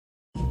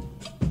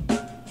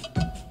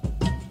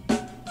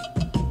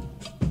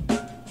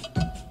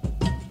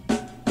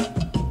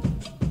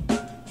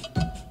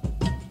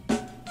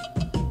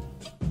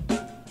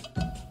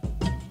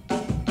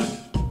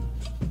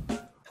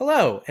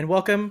Hello, and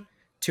welcome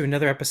to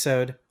another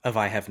episode of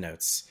I Have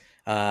Notes.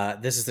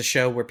 This is the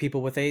show where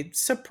people with a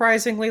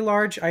surprisingly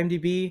large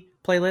IMDb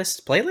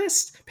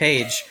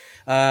page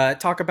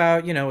talk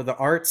about, the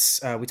arts.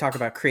 We talk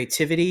about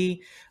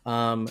creativity.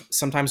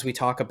 Sometimes we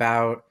talk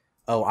about,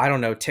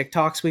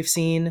 TikToks we've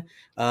seen.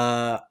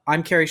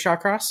 I'm Kerry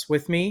Shawcross.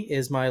 With me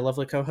is my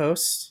lovely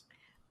co-host.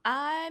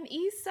 I'm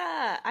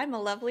Yssa. I'm a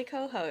lovely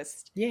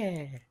co-host.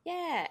 Yeah.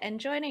 Yeah, and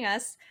joining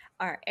us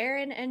are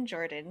Erin and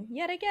Jordan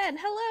yet again.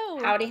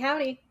 Hello. Howdy,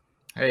 howdy.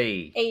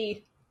 Hey.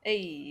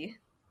 Hey.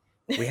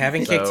 We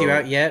haven't kicked you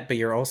out yet, but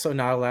you're also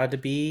not allowed to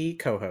be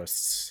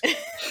co-hosts.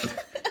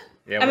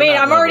 Yeah,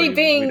 I'm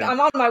already I'm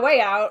on my way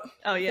out.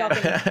 Oh yeah.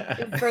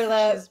 For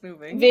the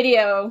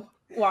video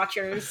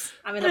watchers,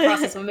 I'm in the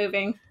process of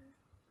moving.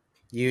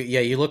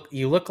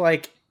 You look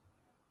like,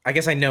 I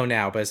guess I know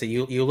now, but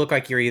you look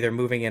like you're either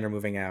moving in or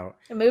moving out.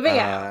 I'm moving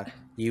out.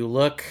 You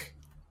look,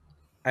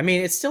 I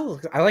mean, it's still,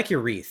 I like your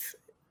wreath.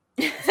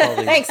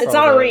 Thanks. It's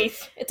not a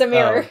wreath. It's a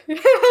mirror.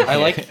 I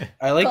like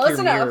Close your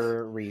enough.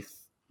 mirror wreath.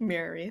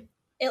 Mirror wreath.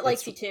 It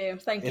likes you too.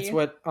 Thank you.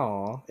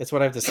 It's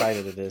what I've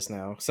decided it is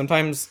now.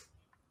 Sometimes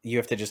you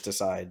have to just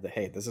decide that,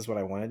 hey, this is what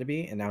I want it to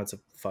be, and now it's a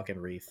fucking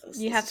wreath.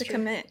 You have to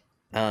commit.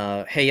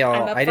 Hey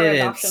y'all,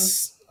 adoption.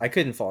 I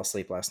couldn't fall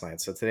asleep last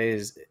night, so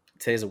today's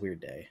a weird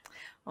day.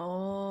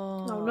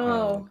 Oh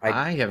no.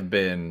 I have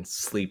been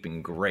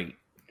sleeping great.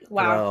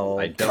 Wow. Well,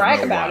 I don't brag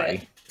know about why.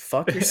 it.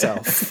 Fuck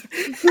yourself.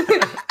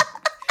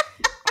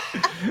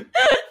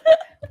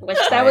 Wish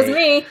that was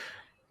me.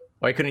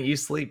 Why couldn't you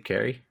sleep,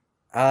 Kerry?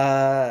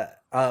 Well,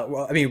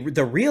 I mean,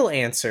 the real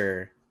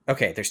answer.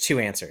 Okay, there's two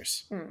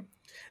answers.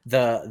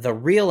 The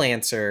real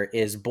answer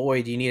is,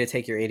 boy, do you need to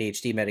take your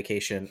ADHD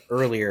medication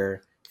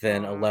earlier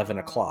than 11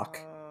 o'clock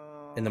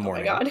in the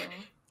morning. Oh my God.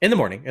 In the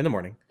morning.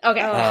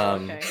 Okay.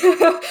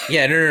 Okay.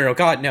 Yeah, no.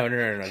 God, no.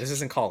 This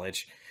isn't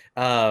college.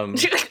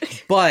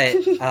 But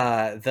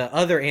the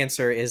other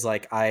answer is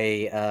like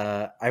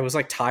I was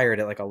like tired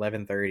at like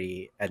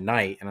 11:30 at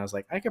night, and I was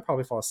like, I could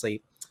probably fall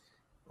asleep.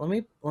 Let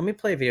me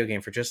play a video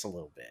game for just a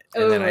little bit,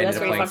 and then I ended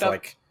up playing for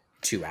like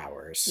 2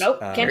 hours. Nope,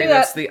 can't do that.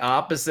 That's the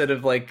opposite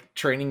of like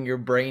training your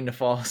brain to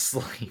fall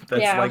asleep.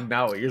 That's Yeah. like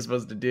not what you're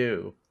supposed to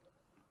do.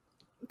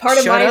 Part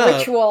of Shut my up.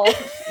 ritual.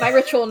 My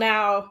ritual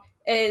now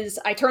is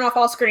I turn off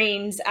all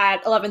screens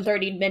at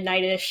 11:30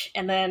 midnight-ish,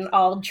 and then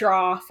I'll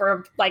draw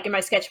for like in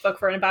my sketchbook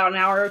for about an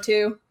hour or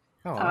two,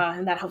 Oh.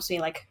 and that helps me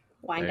like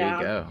wind There down.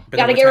 you go. But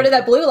Gotta then get rid of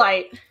that blue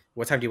light.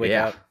 What time do you wake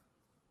Yeah. up?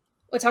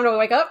 What time do I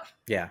wake up?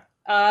 Yeah.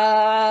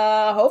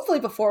 Hopefully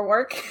before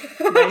work.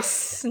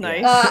 Nice.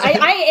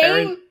 I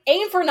Erin-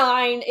 aim for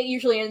 9. It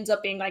usually ends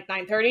up being like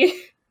 9:30.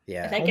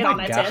 Yeah. And I Oh get my on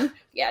at God. 10.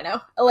 Yeah,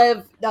 no. I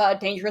live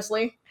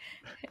dangerously.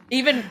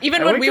 Even I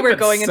when wake we up were at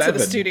going into the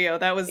 7. studio,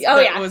 that was yeah.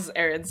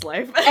 Erin's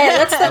life. And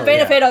that's the Oh,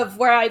 benefit of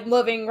where I'm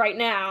living right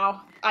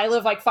now. I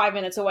live like 5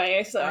 minutes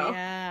away, so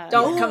Yeah.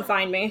 don't come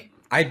find me.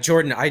 I'm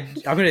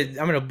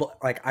gonna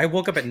like, I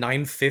woke up at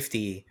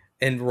 9:50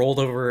 and rolled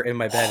over in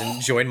my bed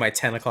and joined my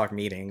 10 o'clock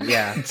meeting.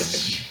 Yeah.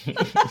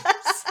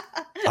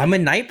 I'm a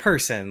night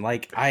person.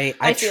 Like I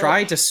feel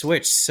tried it. to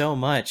switch so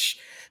much,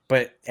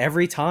 but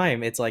every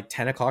time it's like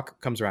 10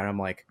 o'clock comes around, I'm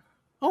like,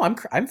 oh,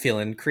 I'm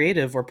feeling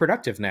creative or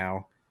productive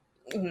now.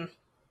 Mhm.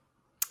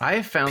 I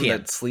have found PM.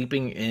 that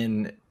sleeping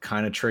in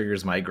kind of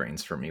triggers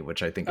migraines for me,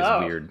 which I think is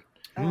Oh. weird.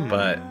 Mm.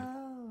 But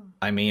Oh.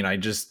 I mean, I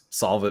just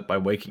solve it by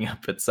waking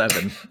up at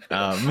 7.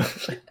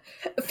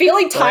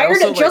 Feeling But I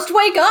tired? also, Just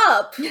wake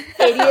up,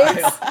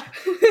 idiots.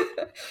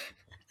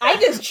 I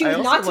just choose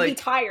also not to be like-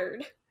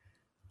 tired.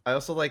 I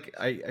also like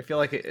I feel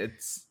like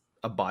it's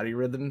a body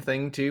rhythm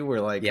thing too, where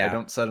like Yeah. I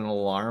don't set an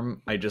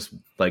alarm. I just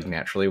like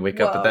naturally wake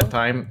up at Whoa. that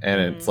time, and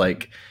it's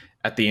like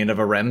at the end of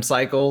a REM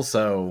cycle.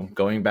 So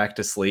going back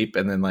to sleep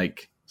and then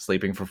like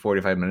sleeping for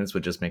 45 minutes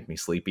would just make me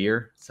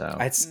sleepier. So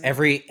It's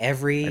every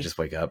I just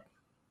wake up.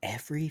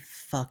 every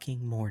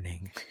fucking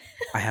morning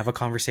I have a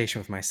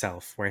conversation with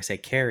myself where I say,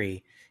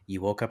 Kerry,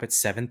 you woke up at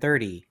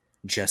 7:30.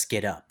 Just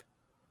get up.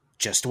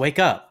 Just wake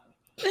up.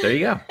 There you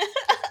go.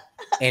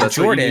 And That's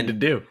what you need Jordan, to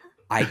do.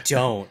 I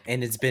don't.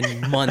 And it's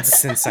been months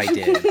since I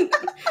did.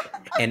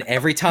 And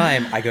every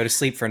time I go to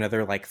sleep for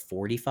another like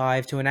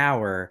 45 to an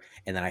hour,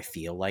 and then I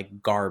feel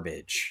like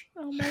garbage.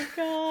 Oh my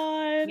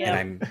God. Yeah.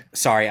 And I'm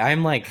sorry.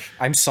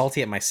 I'm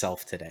salty at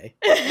myself today.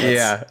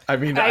 Yeah, I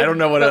mean, I I don't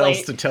know what relate.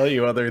 else to tell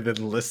you other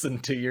than listen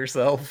to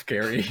yourself,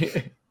 Kerry.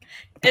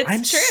 It's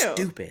I'm true.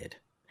 stupid.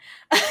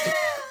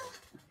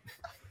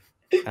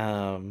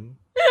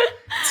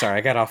 Sorry,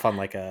 I got off on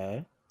like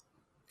a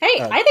Hey,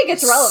 I think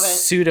it's relevant.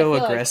 pseudo I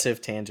feel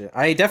aggressive tangent.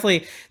 I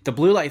definitely, the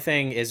blue light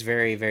thing is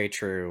very, very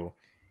true.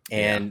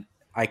 And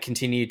I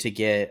continue to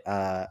get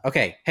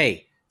okay,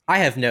 hey, I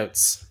have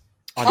notes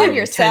on On the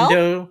yourself?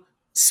 Nintendo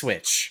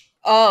Switch.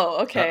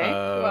 Oh, okay.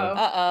 Uh-oh.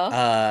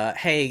 Uh-oh.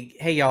 Hey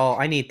y'all,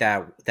 I need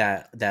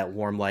that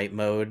warm light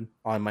mode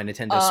on my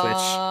Nintendo Switch.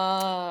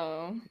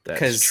 Oh. That's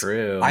 'Cause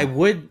true. I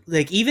would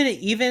like,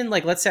 even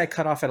like, let's say I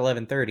cut off at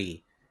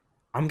 11:30,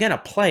 I'm gonna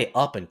play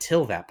up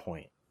until that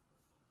point.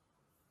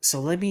 So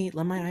let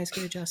my eyes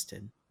get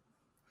adjusted.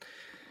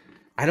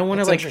 I don't want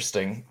to That's like.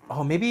 interesting.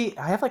 Oh, maybe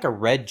I have like a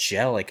red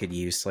gel I could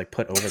use to like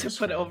put over To the put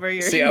screen. over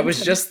your. See, I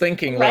was just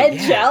thinking Red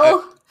like gel? I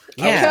was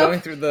Yeah.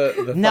 going through the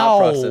thought No.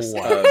 process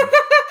of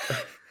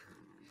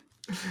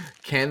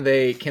can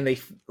they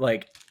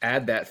like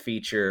add that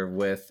feature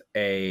with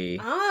a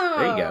Oh.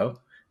 there you go.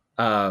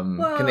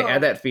 Can they Whoa.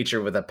 add that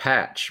feature with a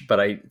patch? But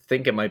I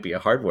think it might be a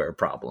hardware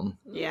problem.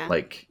 Yeah.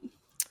 Like,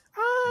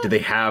 do they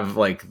have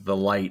like the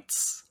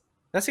lights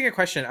That's a good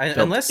question. built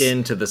Unless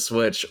into the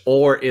Switch,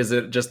 or is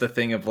it just a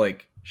thing of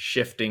like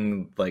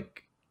shifting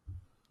like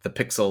the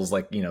pixels,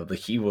 like the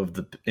hue of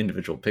the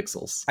individual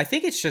pixels? I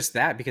think it's just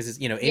that because it's,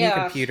 any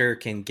Yeah. computer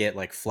can get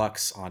like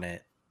flux on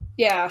it.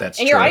 Yeah. That's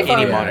and true. your Any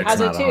iPhone monitor. has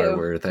it's it not a too.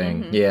 hardware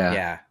thing. Mhm. Yeah.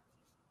 Yeah.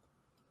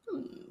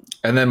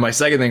 And then my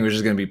second thing was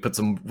just going to be put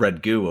some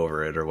red goo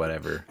over it or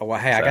whatever. Oh well,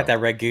 hey, I got So. that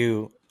red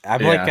goo. I'm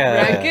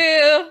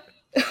Yeah.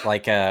 Ragu.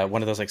 like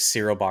one of those like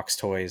cereal box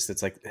toys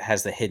that's like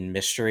has the hidden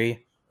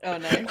mystery. Oh,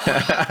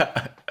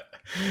 nice.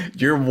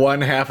 You're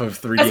one half of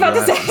 3D I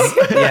was about to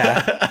glasses. say.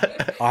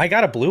 Yeah. Oh, I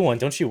got a blue one.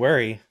 Don't you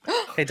worry.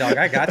 Hey, dog,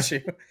 I got you.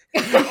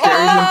 Put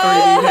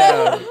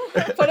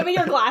them in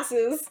your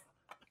glasses.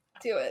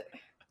 Do it.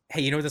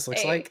 Hey, you know what this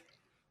looks Hey. like?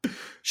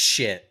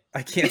 Shit,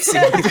 I can't see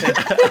anything.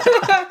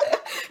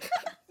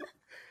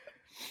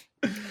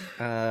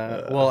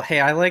 Well, hey,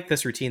 I like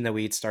this routine that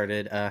we'd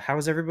started. How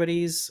was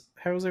everybody's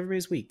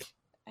week?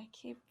 I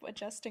keep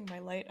adjusting my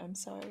light. I'm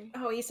sorry.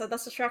 Oh, Yssa,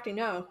 that's distracting.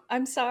 No.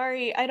 I'm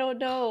sorry. I don't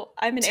know.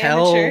 I'm an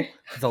Tell amateur.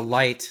 the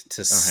light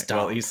to All right, stop.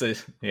 well,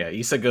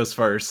 Yssa goes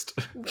first.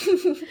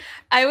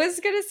 I was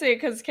gonna say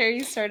because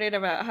Kerry started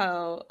about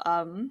how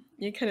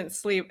you couldn't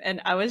sleep,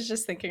 and I was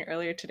just thinking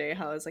earlier today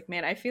how I was like,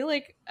 man, I feel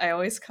like I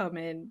always come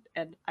in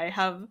and I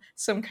have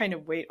some kind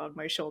of weight on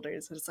my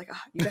shoulders, and it's like,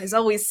 you guys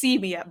always see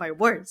me at my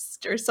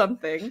worst or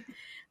something.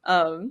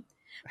 My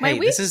Hey,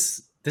 week. this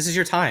is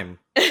your time.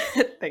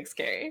 Thanks,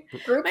 Kerry.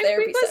 Group My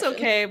therapy week was session.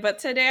 okay, but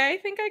today I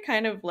think I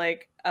kind of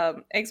like I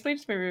explained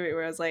to my roommate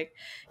where I was like,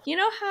 you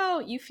know how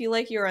you feel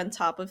like you're on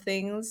top of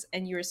things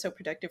and you were so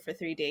productive for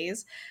 3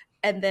 days,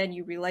 and then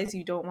you realize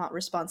you don't want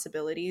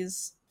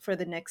responsibilities for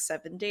the next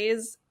 7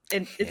 days,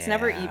 and it's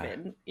never Yeah.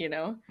 even.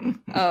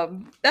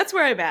 That's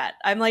where I'm at.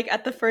 I'm like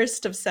at the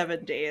first of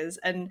 7 days,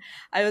 and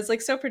I was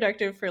like so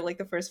productive for like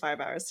the first 5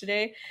 hours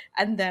today,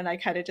 and then I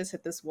kind of just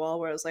hit this wall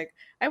where I was like,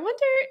 I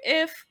wonder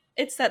if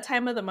it's that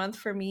time of the month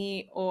for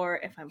me, or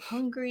if I'm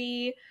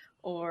hungry,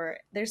 or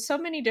there's so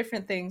many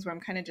different things where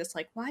I'm kind of just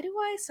like, why do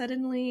I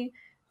suddenly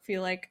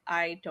feel like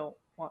I don't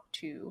want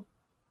to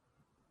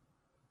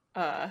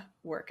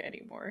work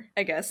anymore,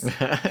 I guess.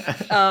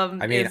 I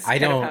mean, is I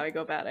kind of don't- how I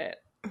go about it.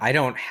 I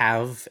don't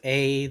have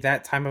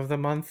that time of the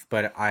month,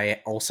 but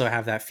I also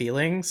have that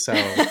feeling. So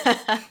at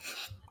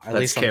That's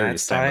least on that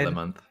Kerry's time of side, the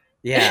month.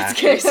 yeah. It's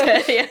Kerry's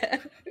head,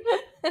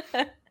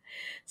 yeah.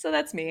 So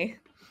that's me.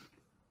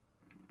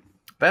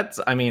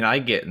 I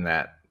get in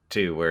that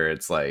too, where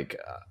it's like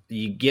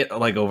you get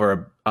like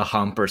over a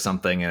hump or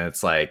something, and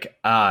it's like,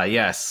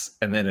 yes,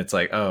 and then it's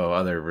like, oh,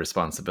 other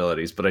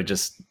responsibilities. But I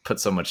just put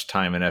so much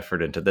time and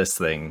effort into this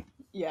thing.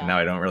 Yeah. Now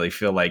I don't really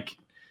feel like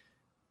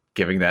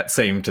giving that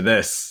same to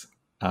this.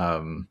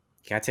 You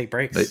gotta take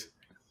breaks. But-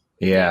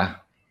 yeah.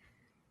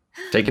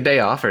 Take a day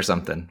off or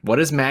something. What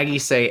does Maggie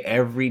say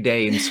every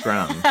day in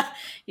Scrum?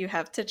 You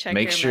have to check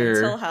Make your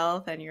sure- mental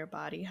health and your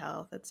body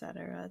health,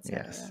 etc.,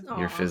 etc. Yes, Aw.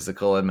 your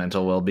physical and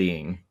mental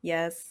well-being.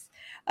 Yes.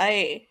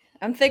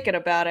 I'm thinking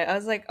about it. I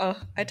was like,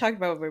 I talked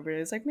about it with my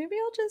It's like, maybe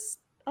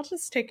I'll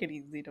just take it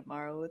easy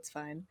tomorrow. It's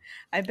fine.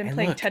 I've been And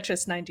playing look.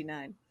 Tetris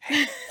 99.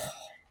 Hey,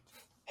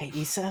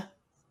 Yssa,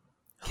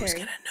 who's Kerry.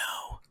 gonna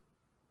know?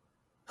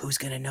 Who's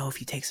gonna know if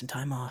you take some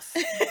time off?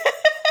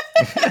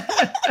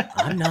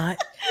 I'm not.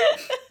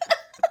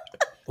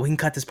 We can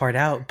cut this part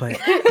out, but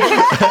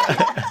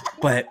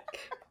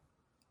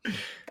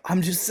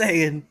I'm just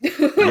saying.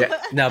 Yeah.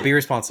 No, be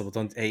responsible.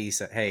 Don't, hey,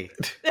 Yssa. Hey,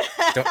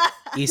 don't,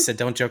 Yssa,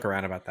 don't joke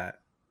around about that.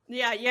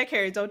 Yeah,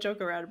 Kerry, don't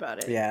joke around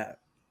about it. Yeah.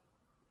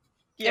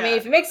 I mean,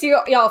 if it makes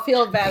y'all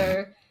feel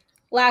better,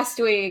 last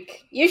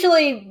week,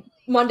 usually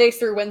Mondays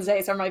through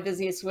Wednesdays are my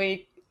busiest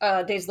days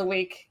of the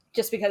week,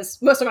 just because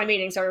most of my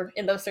meetings are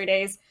in those 3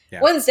 days.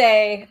 Yeah.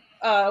 Wednesday,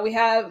 we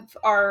have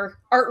our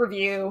art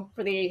review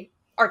for the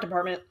art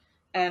department,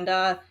 and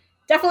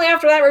definitely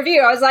after that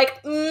review, I was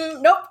like,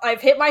 nope,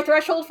 I've hit my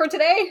threshold for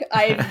today.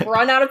 I've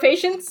run out of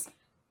patience.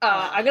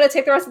 I'm gonna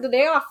take the rest of the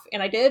day off,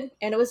 and I did,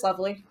 and it was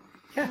lovely.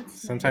 Yeah. There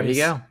Sometimes,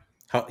 you go.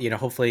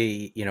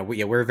 Hopefully,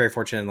 we're very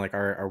fortunate in like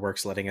our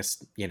work's letting us,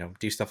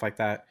 do stuff like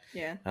that.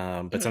 Yeah.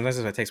 But sometimes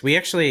it takes. We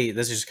actually,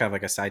 this is just kind of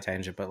like a side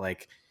tangent, but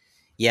like,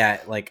 yeah,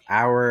 like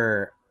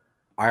our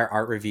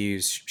art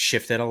reviews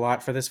shifted a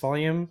lot for this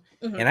volume,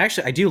 Mhm. and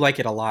actually, I do like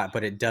it a lot,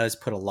 but it does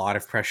put a lot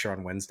of pressure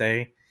on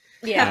Wednesday.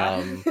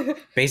 Yeah.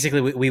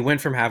 Basically, we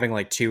went from having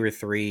like 2 or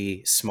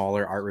 3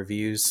 smaller art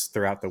reviews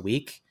throughout the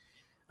week,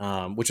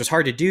 which was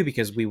hard to do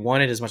because we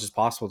wanted as much as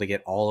possible to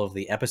get all of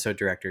the episode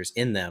directors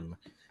in them.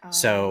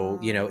 So,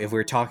 if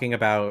we're talking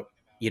about,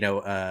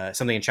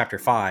 something in chapter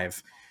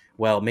 5,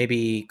 well,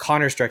 maybe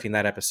Connor's directing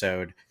that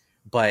episode,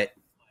 but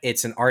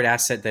it's an art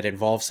asset that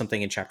involves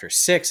something in chapter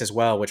 6 as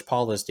well, which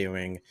Paul is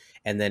doing.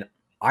 And then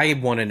I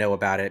want to know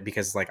about it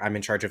because like I'm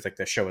in charge of like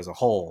the show as a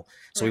whole.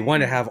 So we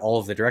wanted to have all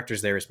of the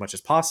directors there as much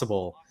as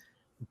possible,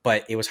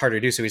 but it was hard to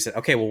do. So we said,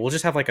 okay, well, we'll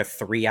just have like a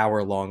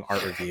 3-hour long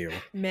art review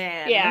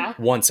Man.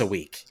 once a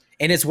week.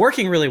 And it's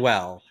working really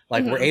well.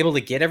 Like we're able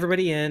to get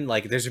everybody in.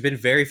 Like there's been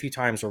very few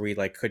times where we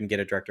like couldn't get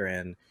a director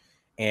in.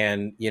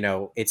 And, you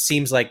know, it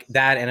seems like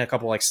that and a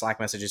couple like Slack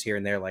messages here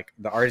and there, like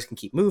the artists can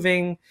keep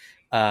moving.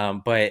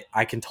 But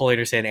I can totally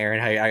understand, Erin,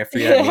 how after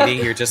that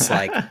meeting, you're just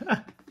like,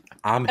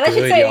 I'm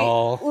good,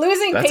 y'all.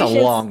 Losing That's patience,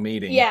 a long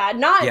meeting. Yeah,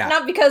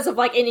 not because of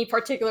like any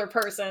particular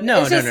person.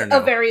 No, it's just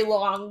a very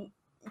long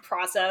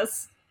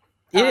process.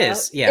 It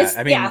is, yeah.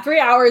 I mean, 3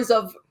 hours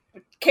of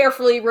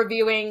carefully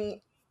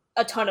reviewing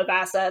a ton of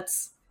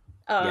assets.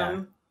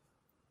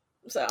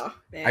 So,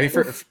 I mean,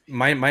 for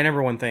my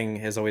number one thing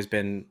has always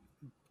been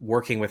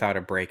working without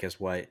a break is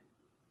what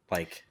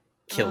like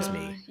kills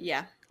me.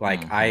 Yeah.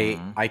 Like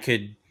I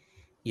could,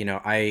 you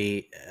know,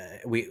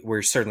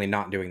 we're certainly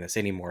not doing this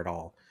anymore at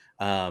all.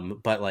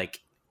 But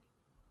like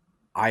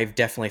I've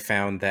definitely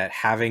found that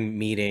having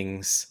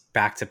meetings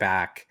back to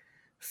back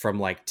from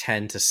like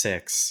 10 to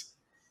 6,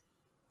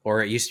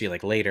 or it used to be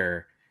like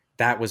later,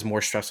 that was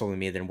more stressful to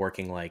me than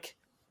working like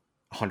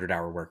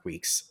 100-hour work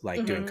weeks,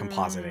 like doing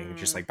compositing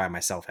just like by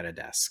myself at a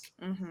desk.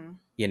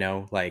 You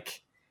know,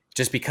 like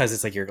just because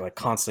it's like you're like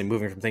constantly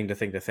moving from thing to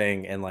thing to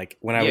thing, and like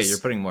when I was you're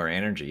putting more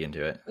energy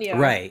into it,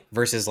 right?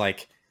 Versus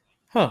like,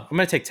 I'm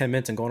gonna take 10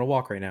 minutes and go on a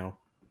walk right now.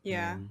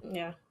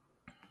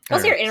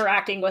 Plus, you're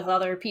interacting with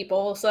other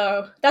people,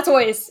 so that's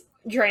always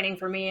draining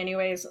for me,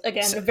 anyways.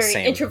 Again, a very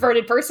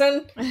introverted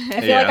person.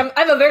 I feel like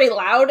I'm a very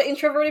loud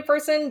introverted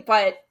person,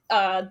 but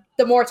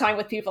the more time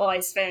with people I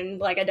spend,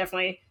 like I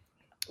definitely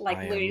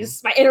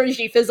lose my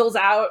energy, fizzles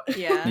out.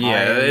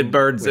 It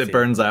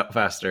burns out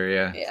faster.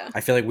 Yeah.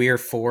 I feel like we are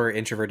 4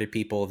 introverted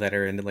people that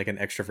are in like an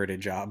extroverted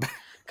job.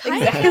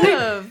 Kind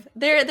of.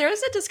 There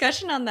was a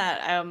discussion on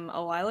that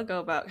a while ago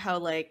about how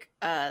like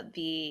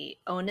the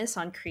onus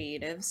on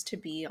creatives to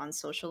be on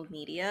social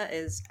media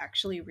is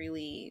actually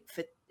really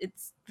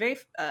it's very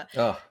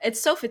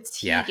it's so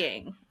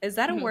fatiguing. Is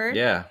that a word?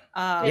 Yeah.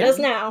 It is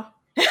now.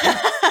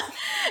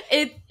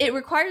 It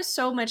requires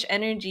so much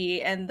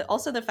energy, and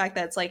also the fact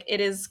that it's like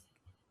it is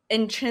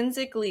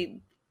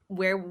intrinsically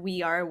where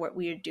we are, what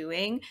we are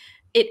doing.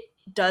 It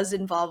does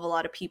involve a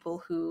lot of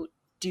people who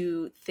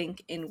do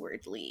think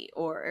inwardly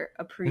or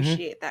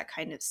appreciate that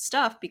kind of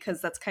stuff,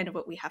 because that's kind of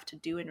what we have to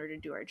do in order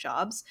to do our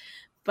jobs.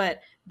 But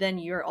then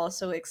you're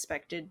also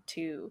expected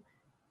to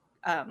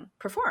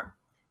perform,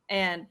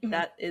 and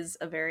that is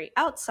a very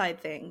outside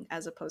thing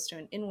as opposed to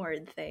an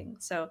inward thing.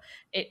 So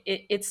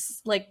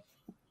it's like,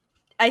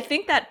 I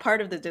think that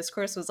part of the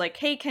discourse was like,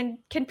 hey, can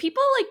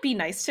people like be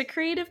nice to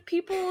creative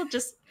people?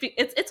 Just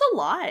it's a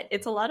lot.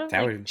 It's a lot of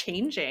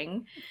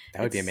changing.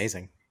 That would be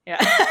amazing. Yeah.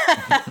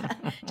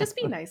 Just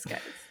be nice, guys.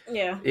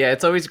 Yeah. Yeah,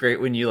 it's always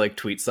great when you like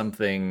tweet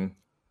something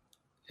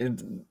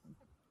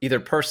either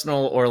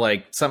personal or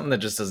like something that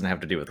just doesn't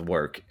have to do with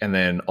work, and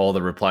then all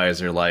the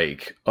replies are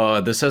like,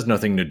 this has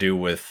nothing to do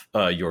with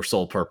your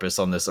sole purpose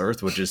on this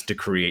earth, which is to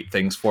create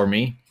things for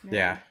me.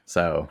 Yeah.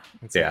 So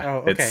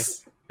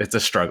it's a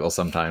struggle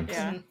sometimes.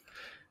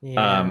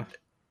 Yeah.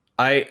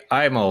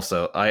 I'm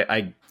also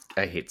I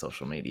hate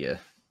social media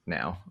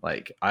now.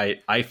 Like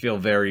I feel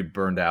very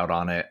burned out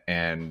on it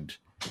and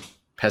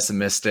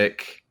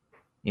pessimistic,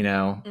 you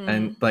know.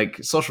 And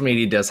like social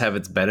media does have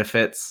its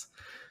benefits,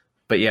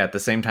 but yeah, at the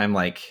same time,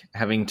 like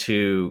having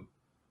to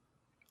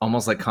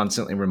almost like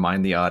constantly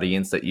remind the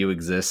audience that you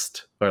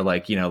exist, or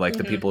like, you know, like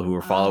the people who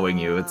are following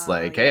you, it's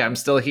like, hey, I'm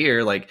still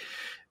here. Like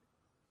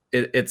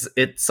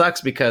it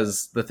sucks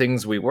because the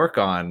things we work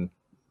on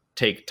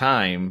take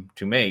time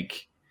to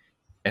make,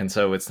 and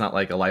so it's not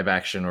like a live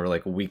action or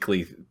like a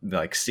weekly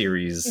like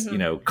series, you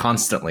know,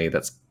 constantly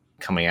that's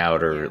coming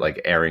out or like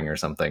airing or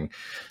something.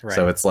 Right.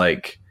 So it's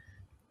like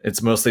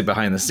it's mostly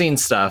behind the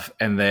scenes stuff,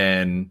 and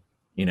then,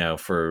 you know,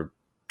 for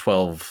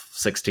 12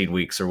 16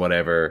 weeks or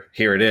whatever,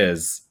 here it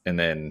is, and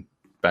then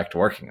back to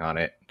working on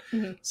it.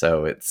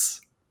 So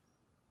it's,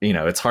 you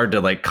know, it's hard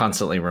to like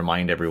constantly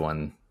remind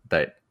everyone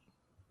that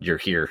you're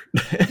here.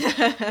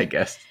 I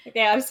guess.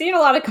 Yeah, I've seen a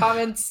lot of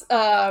comments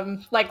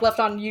like left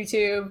on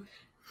YouTube,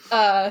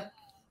 a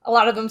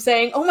lot of them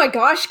saying, oh my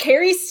gosh,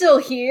 Kerry's still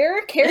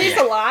here, Kerry's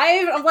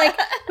alive. I'm like,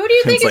 who do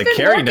you think has been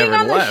Kerry working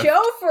on left. the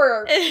show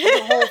for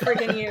the whole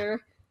freaking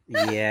year?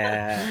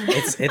 Yeah,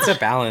 it's a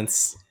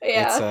balance.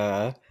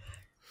 It's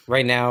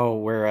right now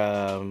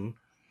we're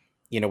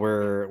you know,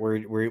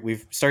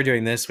 we've started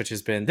doing this, which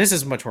has been, this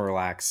is much more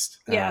relaxed.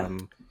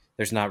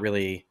 There's not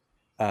really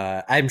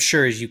I'm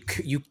sure as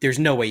you there's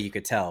no way you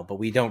could tell, but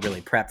we don't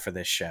really prep for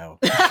this show.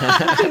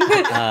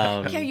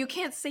 Yeah, you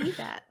can't say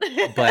that.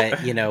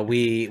 But you know,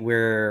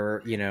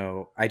 we're you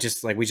know,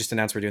 we just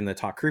announced we're doing the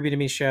Talk Ruby to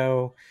Me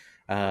show.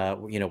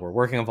 You know, we're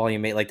working on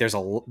Volume 8. Like there's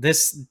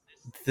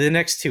the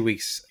next 2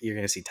 weeks you're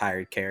gonna see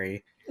tired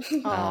Kerry.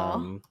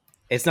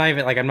 It's not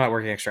even like I'm not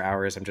working extra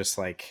hours. I'm just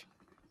like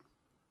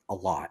a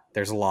lot.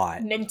 There's a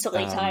lot.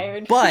 Mentally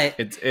tired. But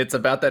It's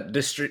about that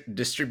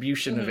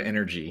distribution of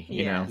energy,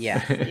 you know?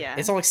 yeah. Yeah.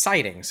 It's all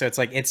exciting. So it's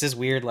like, it's this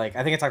weird, like,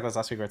 I think I talked about this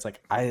last week where it's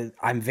like,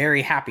 I'm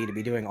very happy to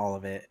be doing all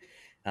of it.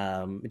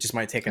 It just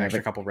might take an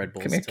extra couple Red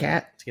Bulls to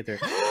get there.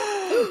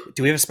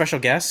 Do we have a special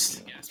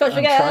guest?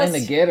 Special guest. Trying to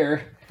get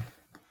her.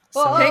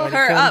 Somebody Pick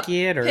her come up.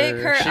 get her. Pick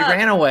her She up.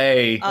 ran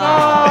away.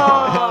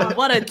 Oh,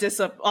 what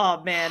a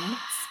oh man.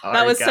 Sorry,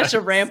 That was guys. such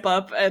a ramp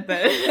up and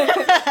then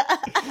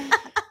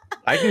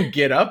I can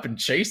get up and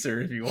chase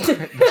her if you want. She'll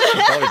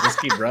probably just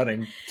keep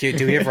running.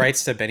 Do we have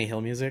rights to Benny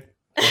Hill music?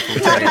 Like,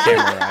 we turn the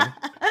camera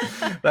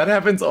on. That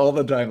happens all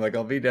the time. Like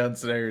I'll be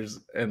downstairs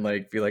and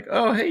like be like,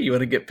 "Oh, hey, you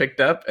want to get picked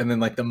up?" And then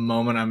like the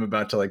moment I'm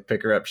about to like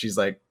pick her up, she's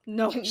like,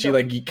 no. she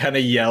like kind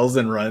of yells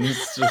and runs.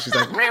 So she's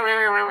like,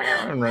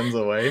 and runs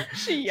away. She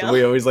So yelled.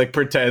 we always like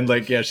pretend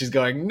like, yeah, she's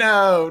going,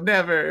 no,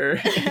 never.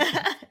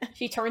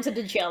 She turns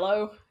into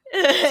jello.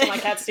 That's what my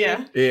cats do.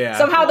 Yeah. Yeah.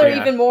 Somehow they're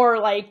yeah. even more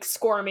like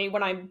squirmy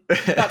when I'm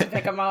about to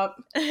pick them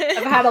up. I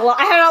had to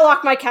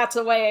lock my cats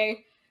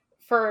away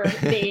for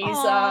these.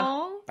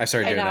 Aw. I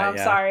started I doing know. that. I'm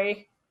Yeah.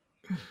 sorry.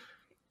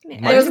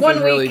 Mine's There was been one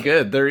really week-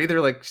 good. They're either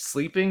like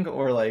sleeping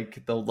or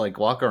like they'll like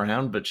walk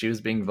around, but she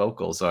was being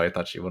vocal, so I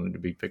thought she wanted to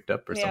be picked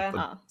up or Yeah.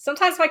 something. Oh.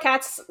 Sometimes my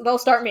cats they'll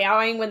start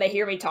meowing when they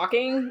hear me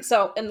talking.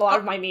 So in a lot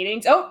of my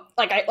meetings,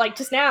 like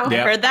just now.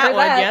 Yeah. Heard that Heard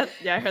one. that.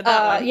 Yeah, I heard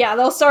that one. Yeah,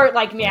 they'll start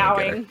like get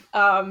meowing.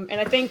 And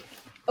I think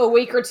a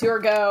week or two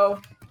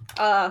ago,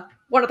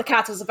 one of the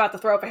cats was about to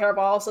throw up a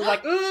hairball, so I was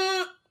like,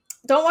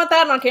 don't want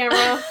that on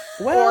camera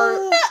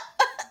Well, or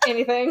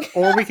anything.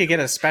 or we could get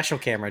a special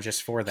camera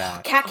just for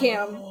that. Cat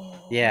cam.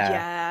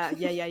 Yeah.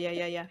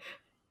 Yeah.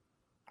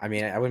 I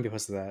mean, I wouldn't be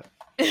opposed to that.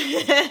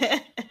 Yeah.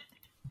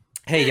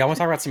 Hey, y'all want to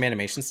talk about some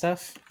animation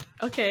stuff?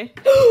 Okay.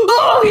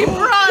 Oh, he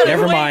brought it.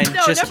 Never Wait, mind.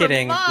 no, just never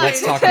kidding. mind.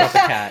 Let's talk about the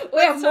cat. We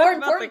have Let's more talk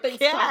about important the things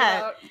to talk cat.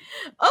 about.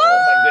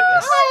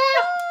 Oh,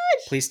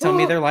 Please tell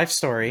me their life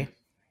story.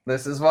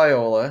 This is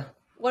Viola.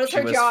 What is She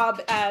her was-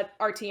 job at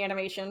RT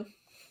Animation?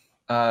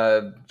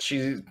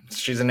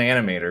 She's an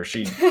animator.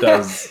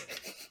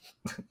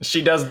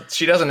 She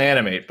doesn't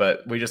animate,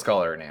 but we just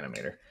call her an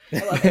animator. I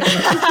love it.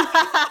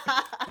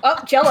 Oh,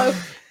 Jello.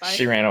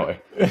 She ran away.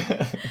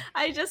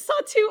 I just saw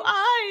 2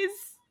 eyes.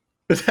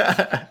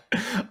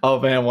 Oh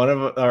man, one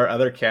of our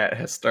other cat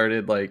has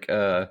started like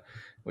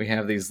we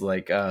have these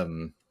like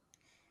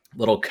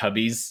little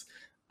cubbies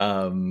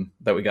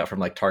that we got from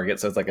like Target,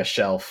 so it's like a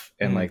shelf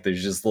and like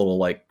there's just little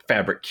like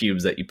fabric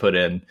cubes that you put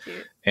in.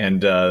 Cute.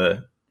 And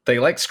they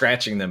like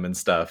scratching them and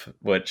stuff,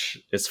 which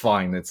is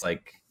fine. It's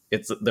like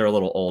they're a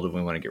little old and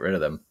we want to get rid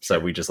of them, so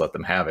we just let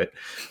them have it.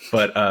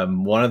 But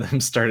one of them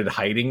started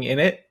hiding in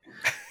it,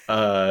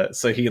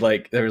 so he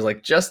like there was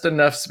like just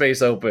enough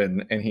space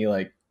open and he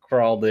like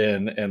crawled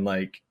in, and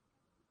like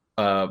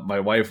my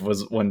wife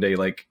was one day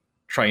like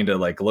trying to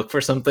like look for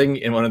something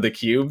in one of the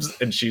cubes,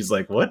 and she's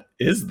like, what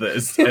is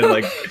this? And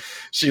like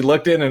she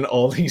looked in and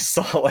only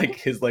saw like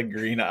his like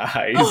green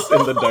eyes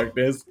in the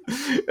darkness.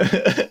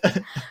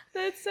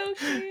 That's so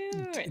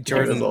cute. He was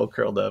Jordan, all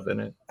curled up in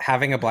it.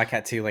 having a black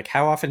cat too, like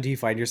how often do you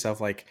find yourself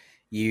like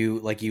you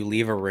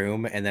leave a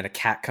room and then a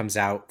cat comes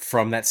out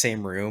from that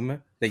same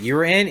room that you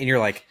were in and you're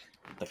like,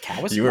 the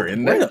cat was You were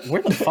in where there?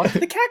 where the fuck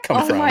did the cat come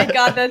Oh from? my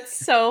god, that's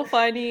so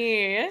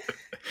funny. It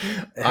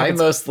I happens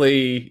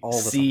mostly all the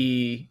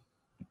see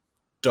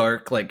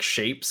dark like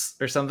shapes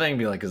or something and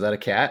be like, is that a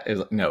cat?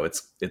 No,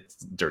 it's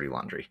dirty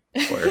laundry.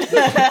 Or, was It's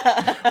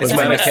that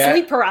my a cat?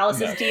 Sleep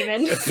paralysis No.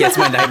 demon. Yeah, it's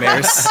my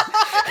nightmares.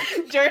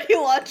 Dirty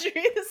laundry,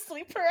 the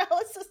sleep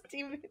paralysis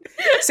demon.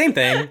 Same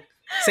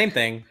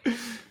thing.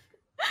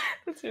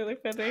 That's really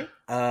funny.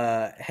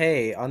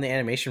 Hey, on the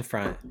animation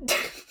front,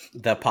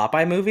 the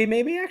Popeye movie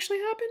may be actually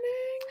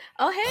happening.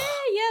 Oh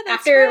hey, yeah,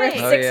 that's After right.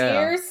 Oh, 6 yeah.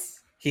 years.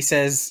 He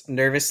says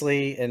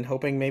nervously and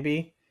hoping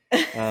maybe.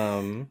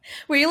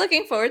 Were you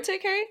looking forward to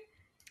it, Kerry?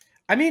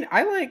 I mean,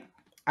 I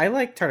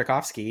like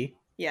Tartakovsky.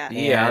 Yeah.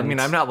 Yeah, I mean,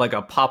 And- I'm not like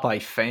a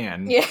Popeye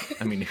fan. Yeah.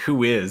 I mean,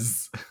 who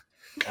is?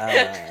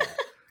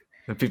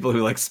 The people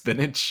who like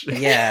spinach.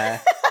 Yeah.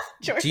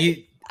 Jordan. Do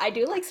you? I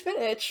do like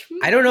spinach.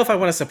 I don't know if I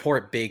want to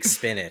support big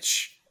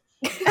spinach,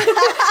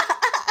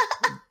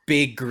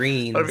 big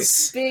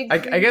greens. Big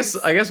I guess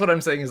what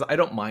I'm saying is I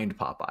don't mind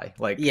Popeye.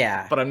 Like,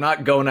 Yeah, but I'm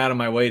not going out of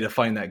my way to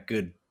find that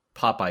good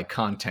Popeye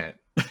content.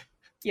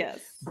 Yes.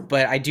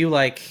 but I do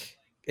like.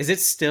 Is it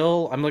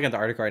still? I'm looking at the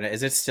article right now.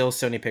 Is it still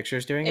Sony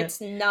Pictures doing it? It's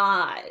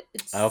not.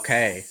 It's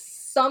Okay.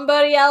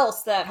 somebody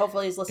else that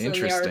hopefully is listening to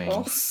the Interesting.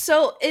 article.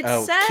 So it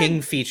Oh, said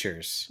King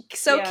Features.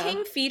 So Yeah.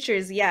 King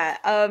Features, yeah.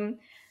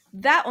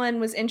 That one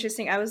was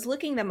interesting. I was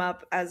looking them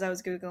up as I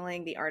was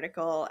Googling the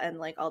article and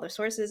like all the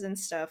sources and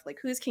stuff, like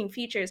who's King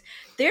Features.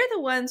 They're the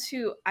ones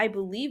who I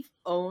believe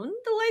own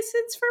the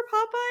license for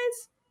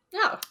Popeyes.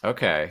 No.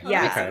 Okay.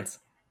 Yeah. Makes Okay. sense.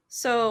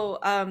 So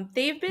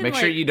they've been Make like,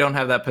 sure you don't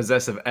have that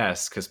possessive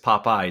S, because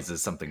Popeyes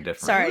is something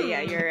different. sorry,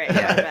 yeah, you're right.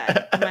 Yeah, my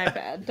bad. My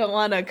bad. Don't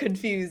want to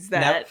confuse Now,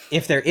 that.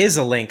 if there is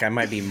a link, I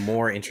might be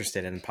more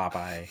interested in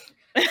Popeye.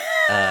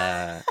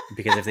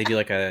 Because if they do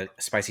like a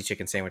spicy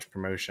chicken sandwich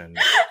promotion,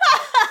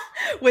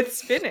 With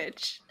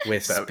spinach.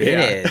 with That-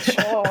 yeah. spinach.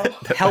 Oh.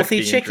 That Healthy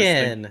would be interesting.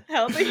 chicken.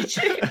 Healthy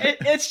chicken.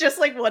 It's just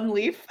like one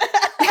leaf.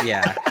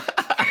 Yeah.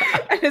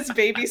 And it's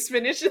baby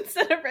spinach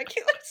instead of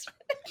regular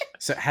spinach.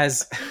 So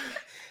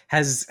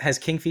has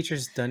King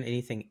Features done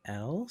anything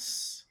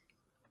else?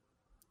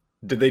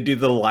 Did they do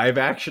the live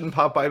action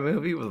Popeye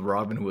movie with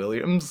Robin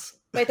Williams?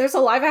 Wait, there's a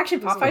live action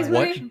Popeyes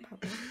What? movie?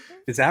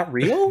 Is that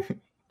real?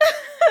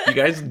 You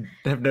guys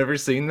have never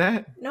seen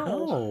that? No.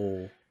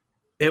 No.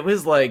 It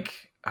was like,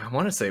 I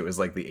want to say it was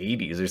like the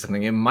 80s or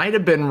something. It might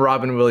have been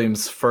Robin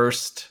Williams'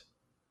 first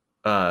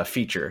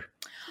feature,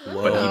 but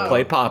he Whoa.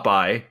 played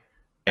Popeye.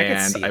 I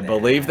could see And I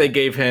believe that. they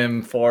gave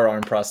him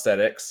forearm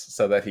prosthetics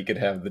so that he could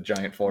have the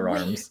giant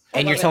forearms.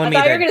 And you're I telling me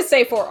thought you were that gonna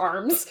say 4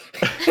 arms.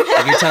 you're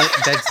telling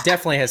that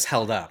definitely has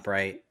held up,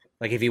 right?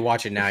 Like if you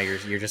watch it now,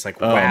 you're just like,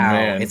 Oh, wow,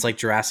 man. it's like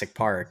Jurassic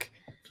Park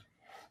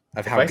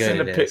of If how I good send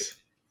it a pic- is.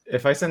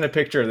 If I send a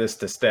picture of this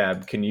to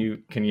Stab, can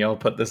y'all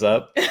put this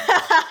up?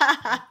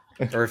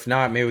 Or if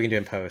not, maybe we can do it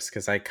in post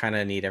because I kind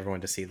of need everyone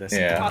to see this.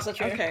 Yeah. Also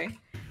true. Okay.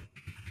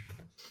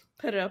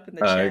 Put it up in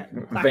the chat.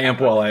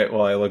 Vamp while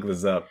I look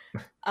this up.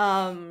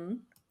 I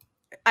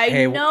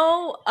Hey,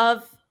 know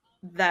of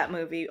that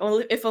movie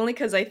only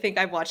because I think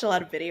I've watched a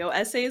lot of video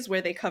essays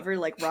where they cover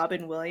like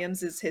Robin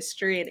Williams'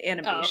 history and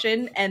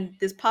animation, and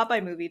this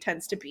Popeye movie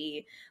tends to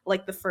be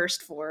like the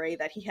first foray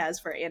that he has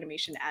for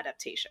animation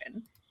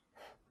adaptation.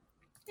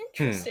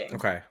 Interesting.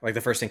 Okay, like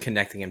the first thing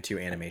connecting him to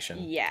animation.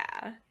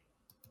 Yeah.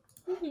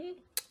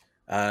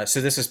 Mhm.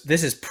 So this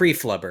is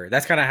pre-flubber.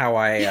 That's kind of how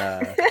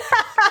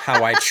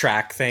I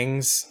track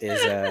things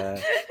is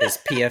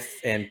PF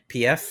and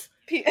PF.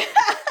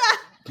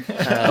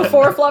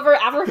 Before Flubber,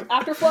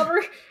 after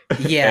Flubber.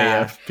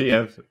 Yeah. AF,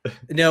 PF.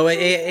 No,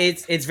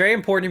 it's very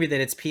important to me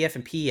that it's PF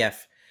and PF.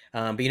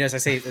 But you notice I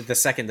say the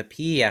second the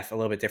PF a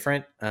little bit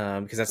different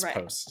because that's Right.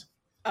 post.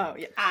 Oh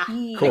yeah. Ah,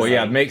 Cool,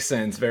 yeah, makes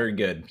sense. Very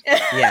good.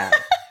 Yeah.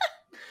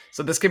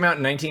 So this came out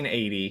in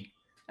 1980.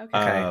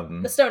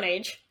 Okay. the Stone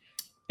Age.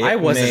 I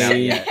wasn't out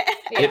yet.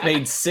 It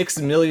made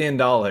 $6 million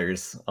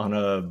on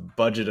a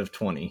budget of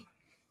 20.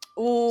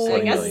 Ooh. So I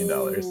guess- $20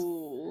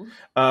 million.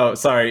 Oh,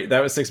 sorry,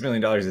 that was $6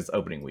 million. It's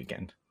opening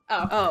weekend.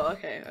 Oh. Oh,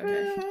 okay.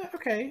 Okay.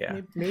 Okay.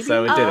 Yeah. Maybe.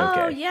 So it did Oh,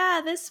 okay.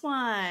 yeah, this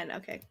one.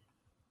 Okay.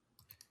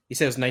 You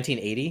said it was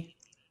 1980.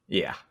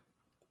 Yeah.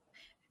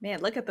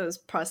 Man, look at those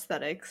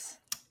prosthetics.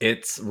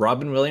 It's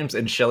Robin Williams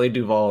and Shelley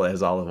Duvall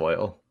as Olive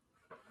Oil.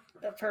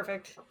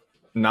 Perfect.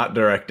 Not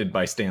directed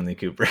by Stanley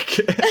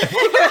Kubrick.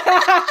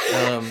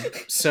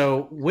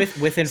 So with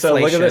inflation. So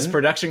look at this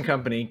production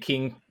company.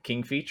 King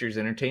Features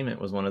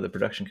Entertainment was one of the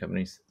production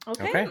companies.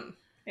 Okay. Okay.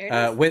 There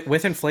it is.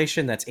 With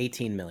inflation, that's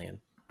 18 million.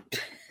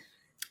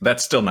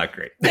 That's still not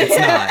great. It's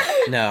not.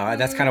 No,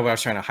 that's kind of what I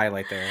was trying to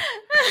highlight there.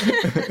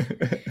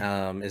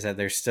 Is that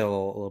there's still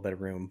a little bit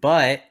of room,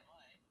 but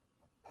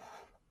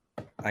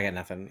I got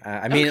nothing.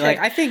 I mean, Okay. like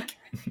I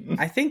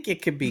think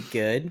it could be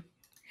good.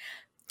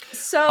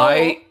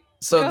 So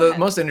So Go the ahead.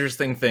 most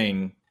interesting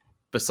thing,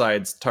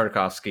 besides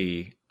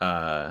Tarkovsky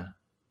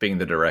being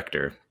the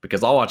director,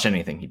 because I'll watch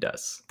anything he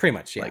does. Pretty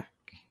much, yeah.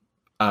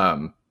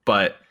 Like,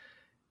 but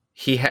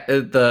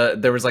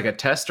there was like a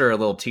test or a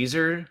little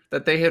teaser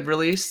that they had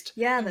released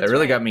yeah, that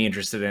really got me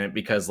interested in it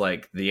because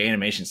like the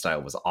animation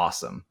style was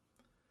awesome.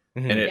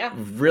 Mhm. And it Yeah.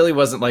 really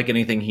wasn't like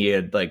anything he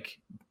had like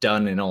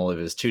done in all of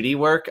his 2D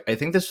work. I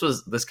think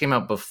this came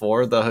out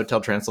before the Hotel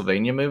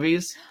Transylvania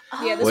movies.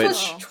 Yeah, this Which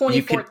was you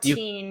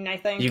 2014, I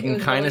think. You it can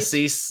was kind of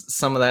released. see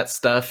some of that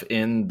stuff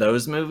in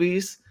those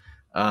movies.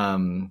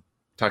 Talking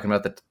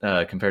about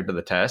the compared to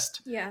the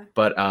test, Yeah.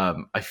 but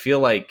I feel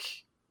like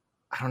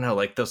I don't know,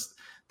 like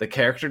the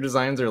character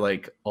designs are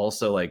like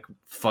also like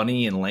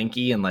funny and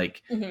lanky and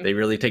like Mhm. they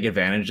really take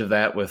advantage of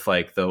that with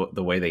like the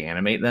way they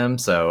animate them.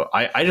 So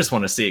I just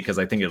want to see it because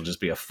I think it'll just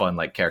be a fun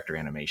like character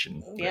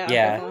animation. Yeah.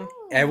 Yeah. definitely.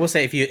 I will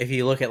say if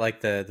you look at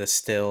like the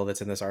still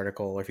that's in this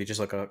article, or if you just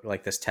look at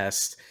like this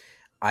test,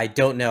 I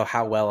don't know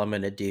how well I'm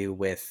gonna do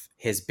with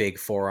his big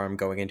forearm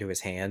going into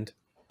his hand.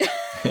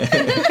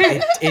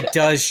 It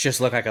does just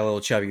look like a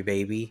little chubby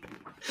baby.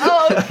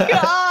 Oh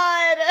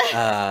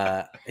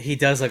God. He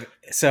does look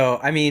so.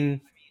 I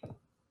mean,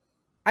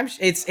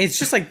 it's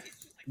just like,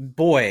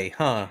 boy,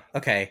 huh?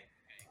 Okay,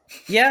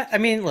 yeah. I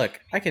mean, look,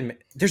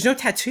 there's no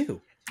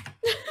tattoo.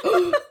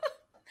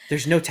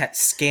 There's no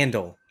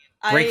scandal.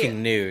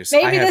 Breaking news.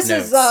 I Maybe have this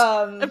notes. is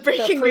A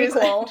breaking the news.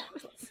 prequel.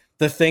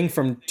 The thing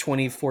from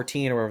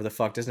 2014 or whatever the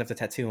fuck doesn't have the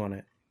tattoo on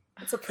it.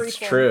 It's a prequel. It's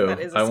true. That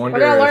is a I scary- wonder.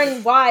 We're gonna if-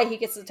 learn why he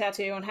gets the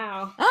tattoo and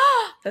how.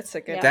 That's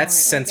a good. Yeah.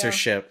 That's there you go.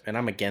 censorship, and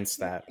I'm against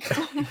that.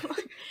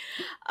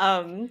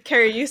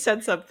 Carrie, you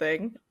said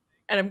something,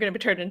 and I'm going to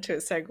turn into a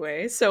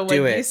segue. So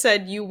Do when it. you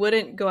said you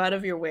wouldn't go out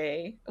of your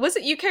way, was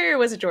it you, Carrie, or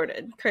was it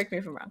Jordan? Correct me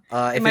if I'm wrong.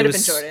 If might it have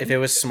was been Jordan. if it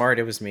was smart,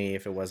 it was me.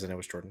 If it wasn't, it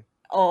was Jordan.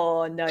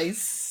 Oh,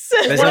 nice.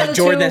 There's One no- of the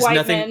Jordan two has white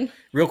nothing. men.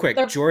 Real quick,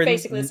 They're Jordan.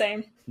 basically the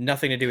same.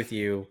 Nothing to do with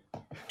you.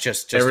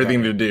 Just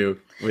everything Jordan. to do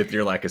with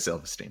your lack of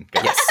self-esteem.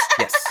 Yes,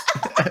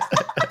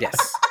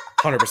 yes,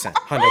 100%.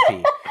 Hundo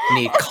P.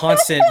 Need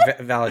constant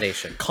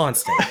validation.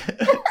 Constant.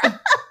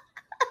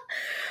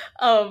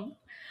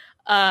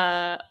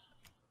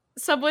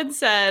 someone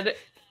said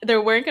they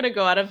weren't going to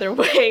go out of their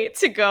way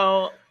to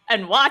go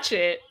and watch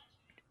it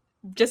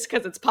just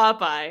because it's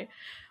Popeye.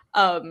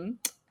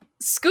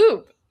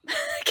 Scoob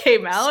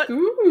came out.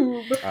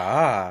 Scoob.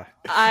 Ah.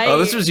 Oh,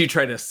 this was you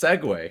trying to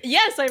segue.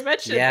 Yes, I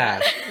mentioned Yeah.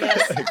 that.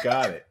 Yes. I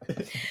got it.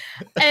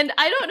 And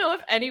I don't know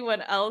if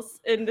anyone else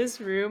in this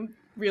room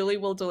really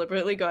will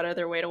deliberately go out of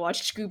their way to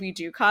watch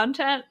Scooby-Doo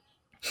content.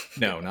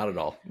 No, not at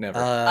all. Never.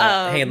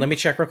 Hey, let me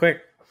check real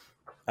quick.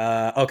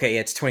 Okay,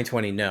 it's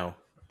 2020. No.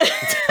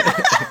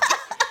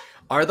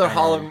 Are the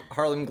Harlem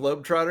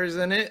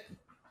Globetrotters in it?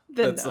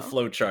 That's the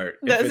flow chart.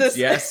 If it's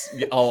yes,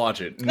 I'll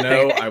watch it.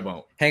 No, I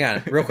won't. Hang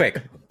on, real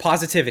quick.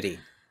 Positivity.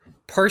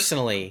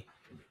 Personally,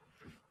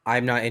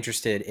 I'm not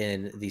interested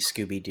in the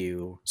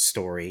Scooby-Doo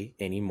story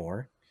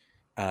anymore.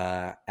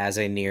 As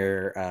a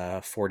near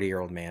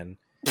 40-year-old man,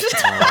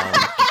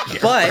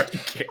 but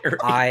Kerry.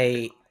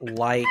 I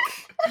like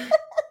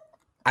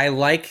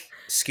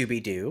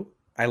Scooby-Doo.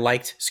 I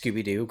liked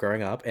Scooby-Doo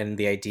growing up, and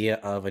the idea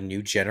of a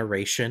new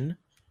generation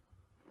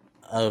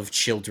of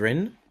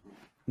children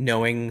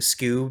knowing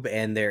Scoob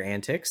and their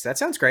antics. That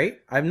sounds great.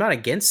 I'm not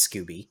against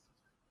Scooby.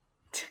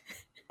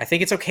 I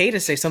think it's okay to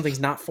say something's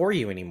not for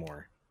you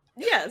anymore.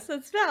 Yes,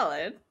 that's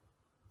valid.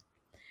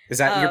 Is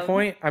that your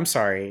point? I'm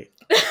sorry.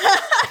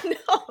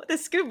 No, the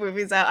Scoob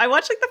movie's out. I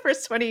watched like the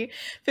first 20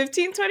 minutes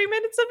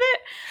of it.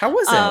 How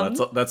was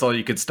it? That's all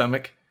you could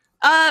stomach?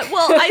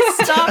 Well, I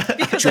stopped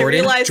because I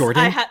realized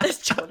I had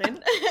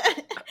Jordan.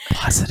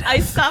 Positive. I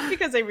stopped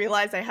because I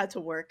realized I had to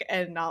work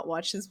and not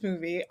watch this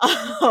movie.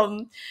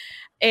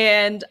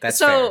 And That's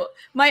so fair.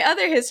 my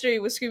other history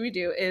with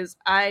Scooby-Doo is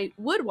I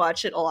would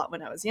watch it a lot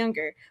when I was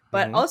younger,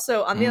 but Mhm.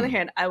 also on the other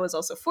hand, I was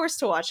also forced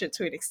to watch it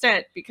to an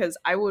extent because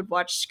I would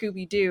watch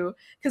Scooby-Doo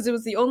because it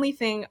was the only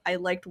thing I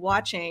liked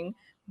watching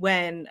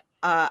when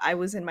I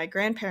was in my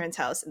grandparents'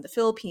 house in the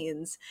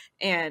Philippines,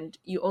 and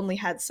you only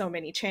had so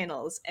many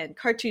channels, and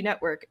Cartoon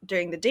Network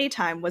during the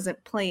daytime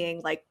wasn't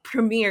playing like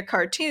premiere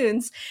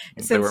cartoons.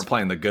 They weren't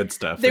playing the good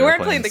stuff. They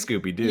weren't playing the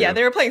Scooby-Doo. Yeah,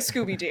 they were playing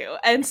Scooby-Doo,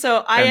 and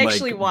so I And,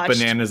 actually like, watched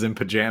Bananas in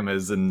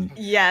Pajamas and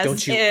Yes,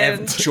 Don't you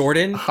and ever,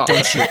 Jordan?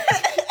 Don't you,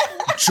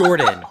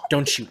 Jordan?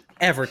 Don't you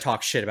ever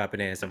talk shit about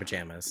Bananas in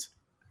Pajamas?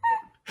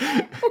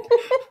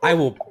 I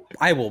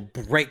will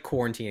break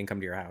quarantine and come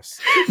to your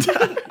house.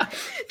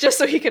 just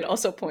so he could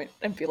also point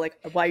and be like,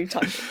 "Why are you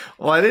talking?"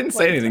 Well, I didn't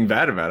say anything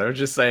bad about it. I was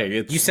just saying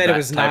it's You said that it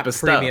was type not of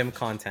premium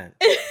content.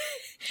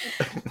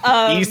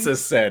 Yssa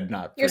said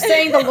not. You're premium.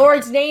 saying the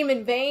Lord's name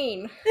in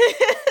vain.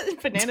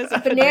 Bananas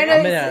and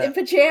Bananas gonna- in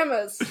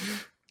pajamas.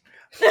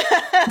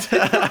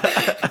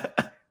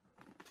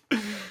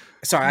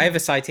 Sorry, I have a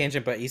side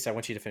tangent, but Yssa, I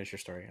want you to finish your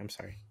story. I'm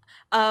sorry.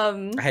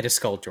 I had to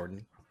scold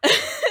Jordan.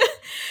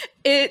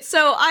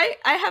 So I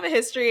have a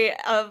history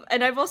of,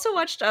 and I've also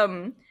watched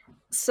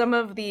some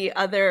of the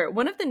other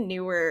one of the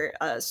newer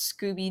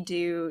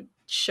Scooby-Doo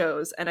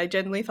shows, and I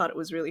genuinely thought it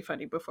was really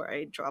funny before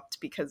I dropped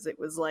because it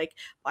was like,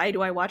 why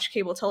do I watch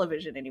cable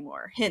television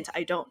anymore? Hint,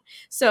 I don't.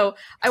 So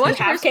I watched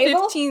the have first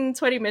cable?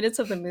 15-20 minutes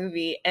of the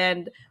movie,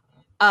 and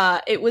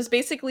it was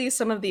basically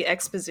some of the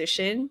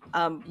exposition.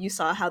 You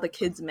saw how the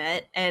kids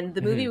met, and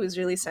the movie was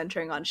really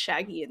centering on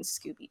Shaggy and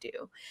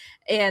Scooby-Doo.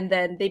 And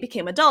then they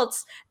became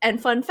adults.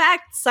 And fun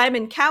fact,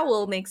 Simon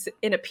Cowell makes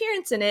an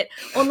appearance in it,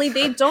 only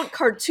they don't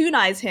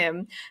cartoonize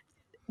him.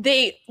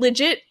 They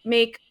legit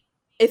make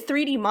a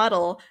 3D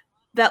model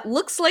that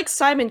looks like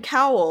Simon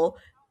Cowell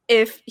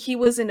if he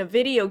was in a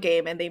video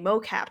game and they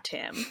mocapped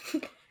him.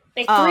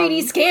 They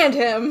 3D scanned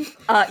him.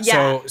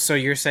 Yeah. So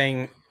you're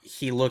saying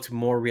he looked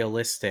more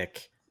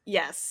realistic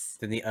Yes.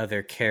 than the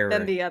other character.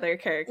 Than the other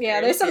characters.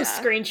 Yeah, there's some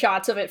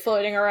screenshots of it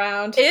floating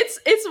around. It's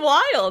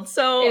wild.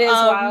 So It is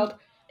wild.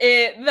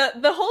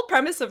 The whole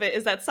premise of it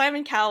is that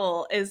Simon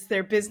Cowell is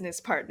their business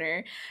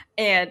partner,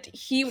 and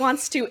he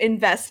wants to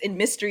invest in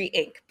Mystery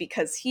Inc.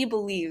 because he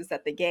believes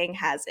that the gang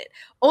has it.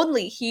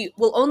 He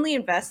will only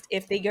invest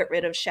if they get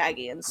rid of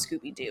Shaggy and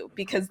Scooby-Doo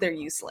because they're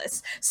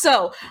useless.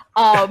 So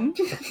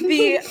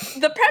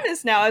the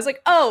premise now is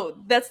like, oh,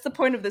 that's the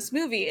point of this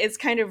movie. It's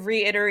kind of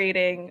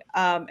reiterating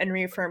and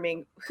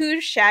reaffirming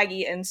who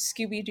Shaggy and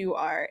Scooby-Doo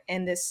are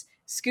in this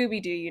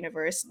Scooby-Doo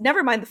universe.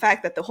 Never mind the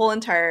fact that the whole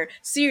entire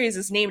series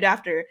is named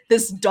after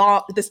this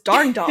darn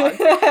dog.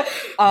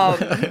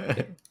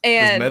 And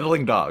this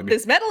meddling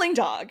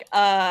dog.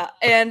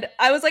 And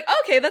I was like,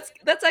 okay,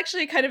 that's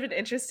actually kind of an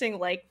interesting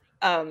like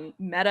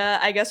meta,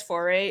 I guess,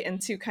 foray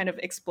into kind of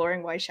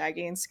exploring why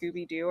Shaggy and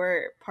Scooby-Doo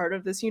are part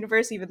of this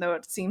universe, even though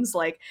it seems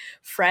like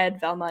Fred,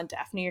 Velma, and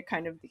Daphne are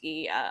kind of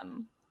the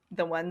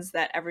ones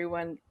that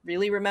everyone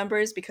really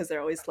remembers because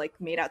they're always like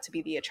made out to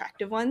be the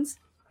attractive ones.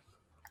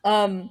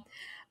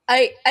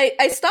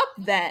 I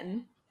stopped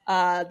then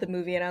the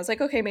movie, and I was like,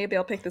 okay, maybe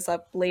I'll pick this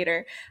up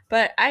later.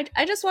 But I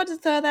just wanted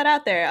to throw that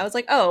out there. I was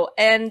like, oh,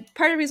 and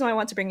part of the reason why I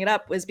want to bring it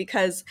up was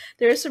because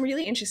there is some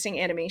really interesting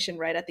animation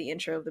right at the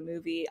intro of the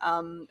movie.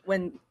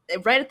 When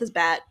right at this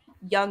bat,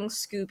 young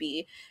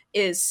Scooby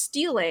is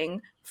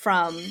stealing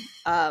from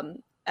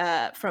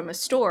from a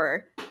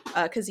store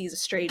because he's a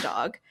stray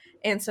dog.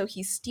 And so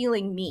he's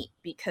stealing meat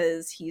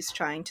because he's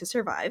trying to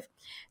survive.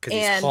 Because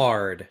he's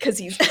hard. Because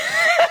he's...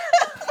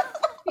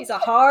 He's a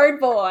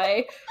hard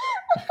boy.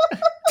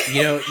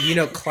 You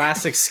know,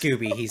 classic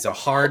Scooby. He's a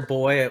hard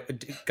boy.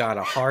 Got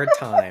a hard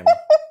time.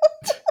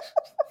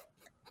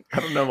 I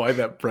don't know why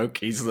that broke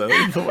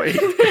Yssa the way.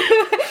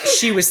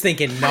 She was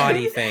thinking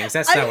naughty things.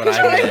 That's not what I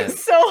trying meant.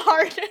 so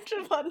hard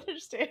to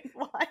understand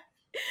why.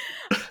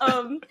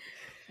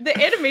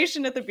 The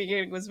animation at the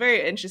beginning was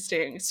very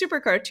interesting, super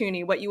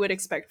cartoony. What you would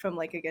expect from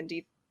like a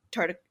Gendy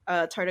Tartar.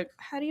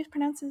 How do you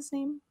pronounce his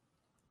name?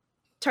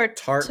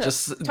 Tartar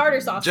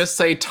sauce. Just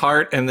say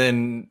tart and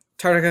then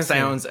Tartar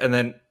sounds and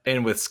then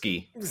end with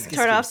ski.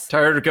 Tartoffs. Ski.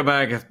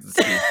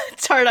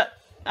 Tarta.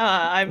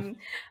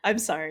 I'm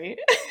sorry.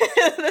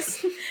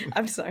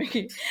 I'm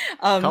sorry.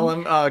 Call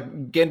him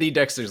Gendy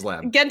Dexter's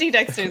Lab. Gendy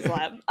Dexter's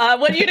Lab.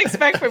 What you'd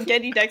expect from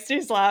Gendy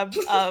Dexter's Lab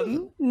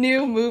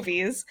new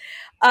movies.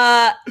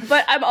 But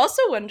I'm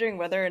also wondering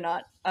whether or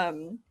not I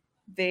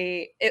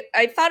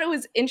thought it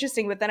was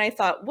interesting, but then I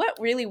thought, what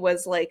really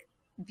was like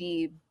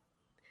the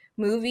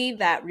movie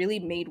that really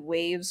made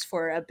waves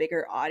for a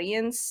bigger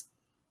audience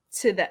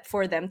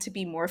for them to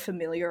be more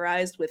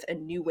familiarized with a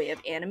new way of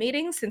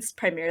animating, since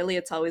primarily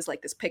it's always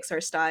like this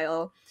Pixar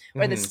style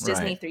or this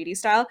Disney 3D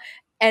style.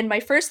 And my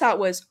first thought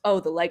was,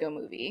 the Lego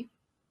movie.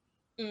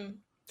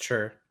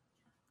 Sure.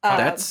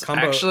 That's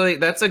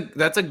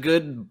a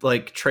good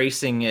like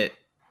tracing it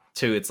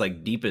to its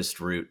like deepest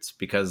roots,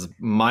 because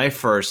my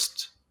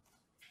first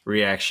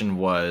reaction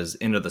was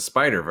Into the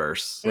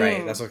Spider-Verse.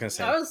 Right, that's what I was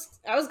gonna say.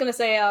 I was gonna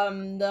say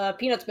the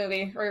Peanuts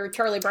movie or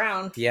Charlie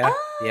Brown. Yeah.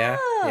 So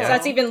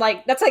that's even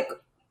like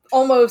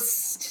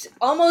almost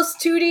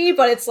 2D,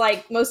 but it's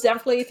like most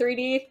definitely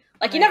 3D.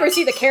 Like you never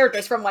see the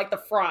characters from like the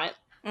front.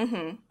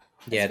 Mm-hmm.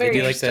 Yeah, they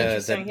do like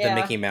the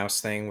Mickey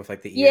Mouse thing with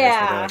like the ears.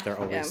 Yeah. They're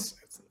always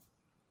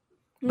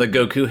the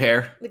Goku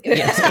hair.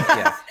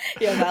 yeah.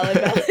 Yeah,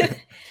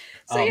 valid.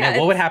 So man,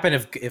 what would happen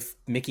if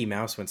Mickey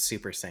Mouse went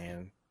Super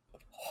Saiyan?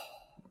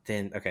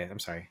 Then I'm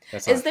sorry.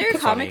 Is there a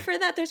comic for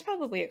that? There's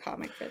probably a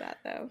comimic for that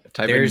though.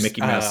 Type in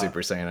Mickey Mouse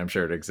Super Saiyan. I'm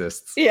sure it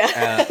exists.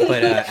 Yeah.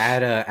 But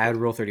add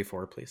Rule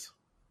 34, please.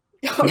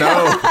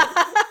 No.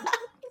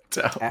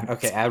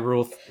 Okay, add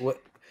Rule. What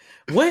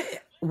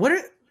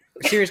are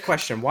serious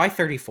question? Why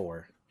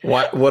 34?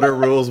 What are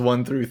rules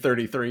 1 through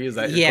 33? Is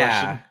that your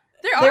question?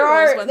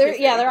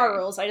 There are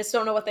rules. I just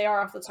don't know what they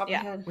are off the top of my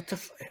head. What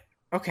the?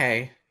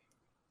 Okay.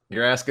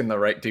 You're asking the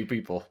right two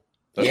people.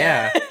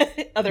 Yeah.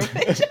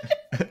 Otherwise,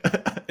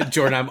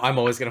 Jordan, I'm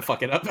always gonna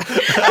fuck it up.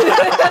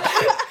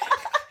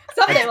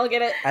 Someday we'll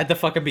get it. At the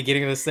fucking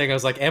beginning of this thing, I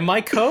was like, "Am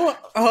I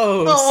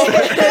co-host?"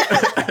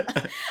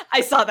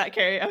 I saw that,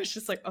 Kerry. I was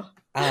just like,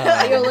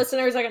 Your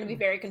listeners are gonna be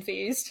very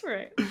confused.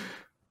 Right.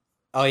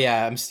 Oh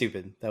yeah, I'm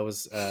stupid. That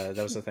was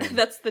the thing.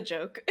 That's the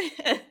joke.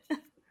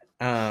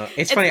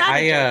 It's funny.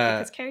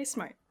 Because Kerry's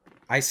smart.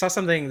 I saw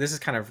something. This is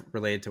kind of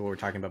related to what we're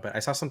talking about, but I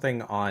saw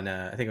something on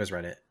I think it was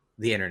Reddit,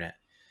 the internet,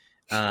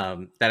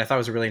 that I thought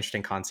was a really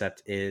interesting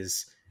concept.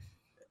 Is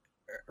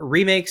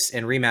remakes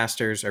and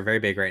remasters are very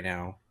big right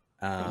now,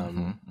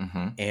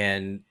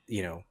 and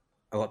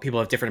a lot of people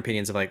have different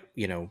opinions of like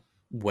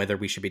whether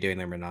we should be doing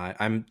them or not.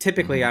 I'm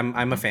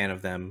a fan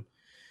of them,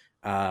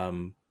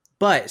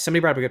 but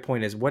somebody brought up a good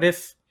point. Is what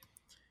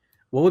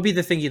would be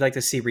the thing you'd like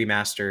to see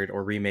remastered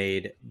or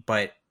remade,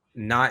 but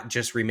not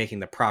just remaking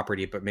the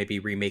property, but maybe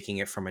remaking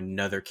it from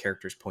another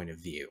character's point of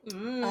view.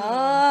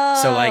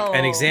 So like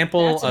an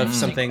example of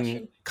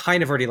something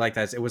kind of already like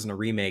that, it wasn't a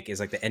remake, is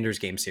like the Ender's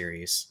Game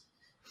series.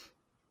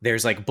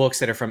 There's like books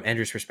that are from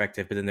Ender's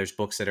perspective, but then there's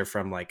books that are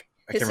from like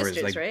I can't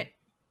remember, like right?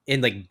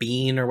 In like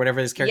Bean or whatever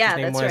his character's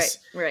name was.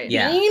 Right.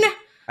 Yeah. Bean?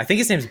 I think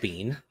his name's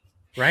Bean.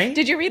 Right?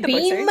 Did you read the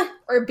Beam book?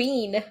 or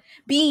bean?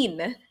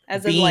 Bean,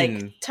 as in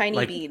like tiny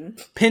like bean.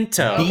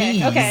 Pinto.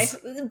 Okay.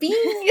 Bean.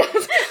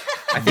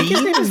 I think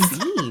his name is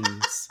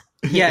Beans.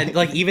 Yeah,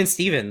 like even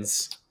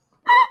Stevens.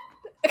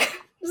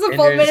 This is a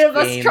full minute of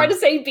us trying to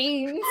say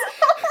beans.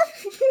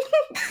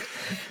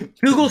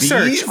 Google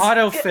search,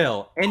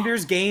 autofill,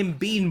 Ender's Game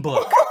Bean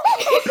book.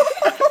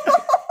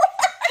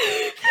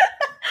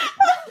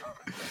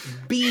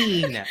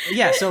 Bean.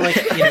 Yeah, so like,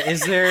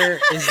 is there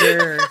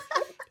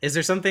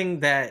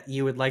something that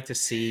you would like to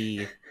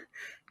see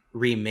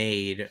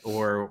remade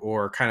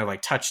or kind of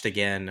like touched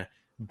again,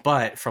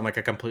 but from like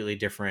a completely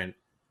different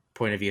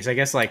point of view? So I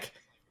guess like,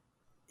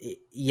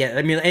 yeah,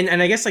 I mean,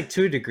 and I guess like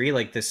to a degree,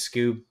 like the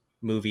Scoob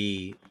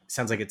movie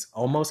sounds like it's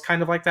almost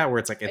kind of like that, where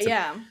it's like it's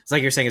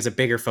like you're saying it's a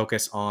bigger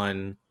focus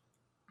on,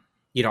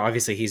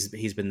 obviously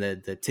he's been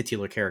the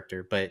titular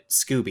character, but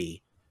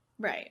Scooby,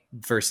 right,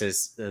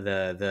 versus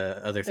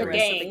the other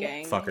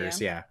three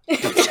fuckers, yeah.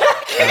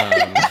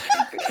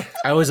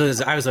 I was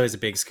always a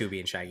big Scooby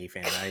and Shaggy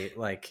fan. I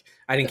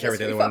didn't care what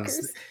the other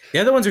ones. The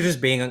other ones are just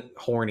being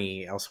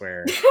horny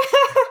elsewhere.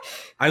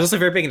 I was also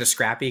very big into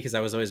Scrappy because I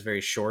was always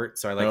very short,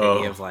 so I like the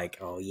idea of like,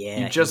 oh yeah.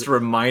 You just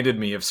reminded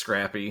me of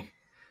Scrappy.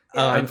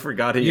 I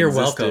forgot he You're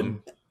existed.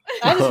 welcome.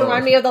 That just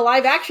reminded me of the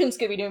live action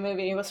Scooby-Doo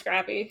movie with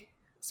Scrappy.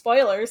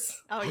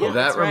 Spoilers. Oh yeah, Well,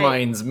 that that's right.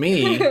 reminds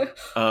me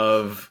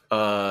of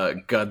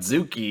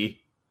Godzuki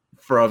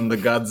from the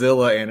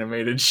Godzilla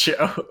animated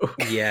show.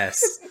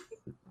 Yes.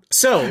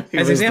 So, He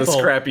as was example, the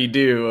Scrappy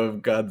Doo of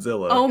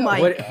Godzilla. Oh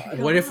my what god.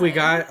 what if we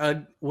got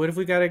a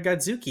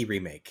Godzuki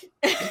remake?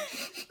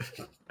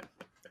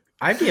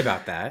 I'd be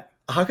about that.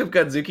 How come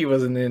Godzuki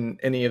wasn't in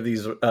any of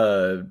these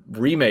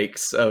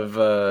remakes of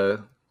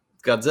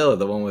Godzilla?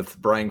 The one with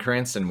Bryan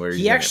Cranston, where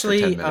he's He in actually.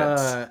 it for 10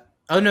 minutes.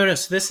 Oh no!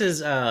 So this is.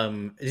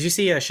 Did you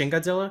see Shin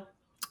Godzilla?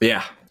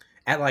 Yeah.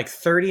 At like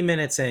 30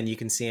 minutes in, you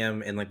can see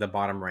him in like the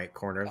bottom right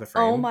corner of the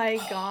frame. Oh my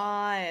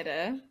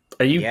god.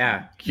 Are you?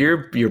 Yeah.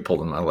 You're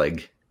pulling my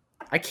leg.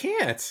 I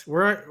can't.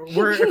 We're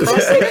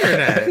across the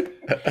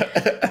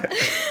internet.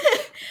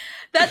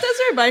 That does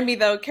remind me,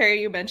 though,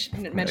 Kerry, you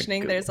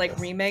mentioning there's like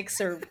remakes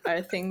or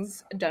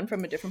things done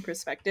from a different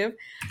perspective.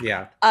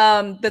 Yeah.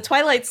 The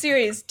Twilight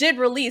series did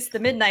release The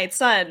Midnight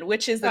Sun,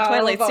 which is the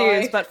Twilight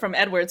series, but from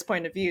Edward's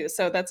point of view.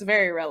 So that's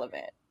very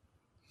relevant.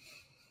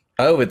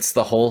 Oh, it's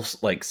the whole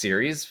like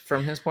series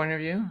from his point of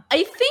view?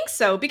 I think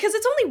so, because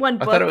it's only one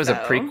book. I thought it was though.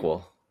 a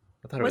prequel.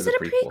 Was it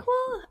a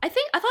prequel? I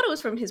thought it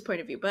was from his point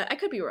of view, but I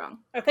could be wrong.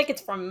 I think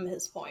it's from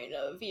his point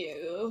of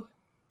view.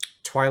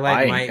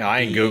 Twilight I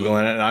ain't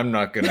Googling it. I'm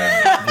not going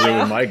to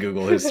ruin my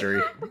Google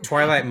history.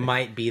 Twilight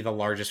might be the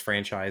largest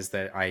franchise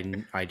that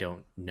I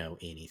don't know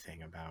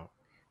anything about.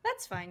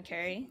 That's fine,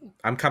 Kerry.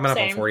 I'm coming up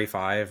on Same.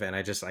 45, and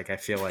I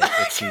feel like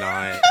it's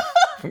not...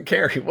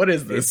 Kerry, what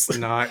is this? It's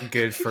not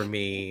good for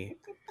me.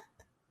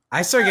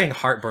 I start getting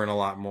heartburn a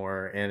lot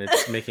more, and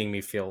it's making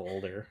me feel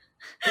older.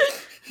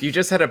 You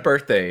just had a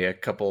birthday a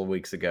couple of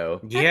weeks ago.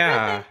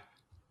 Yeah.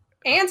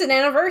 And an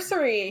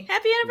anniversary.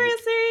 Happy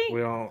anniversary! We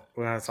don't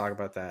have to talk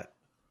about that.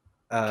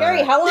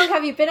 Carrie, how long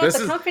have you been at this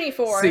the is- company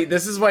for? See,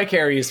 this is why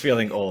Kerry is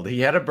feeling old.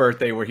 He had a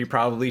birthday where he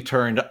probably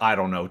turned, I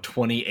don't know,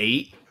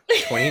 28.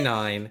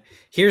 29.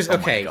 Here's Oh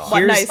my okay. God.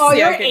 Here's Nice. Oh,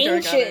 you're Okay,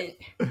 got it.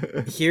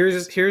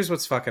 ancient. here's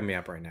what's fucking me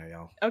up right now,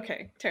 y'all.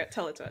 Okay,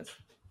 tell it to us.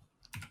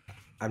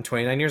 I'm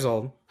 29 years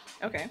old.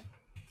 Okay.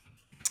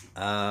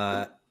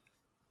 A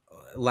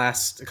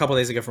couple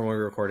days ago from when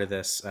we recorded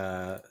this,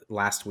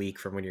 last week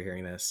from when you're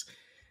hearing this,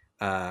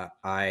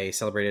 I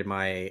celebrated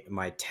my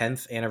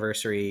 10th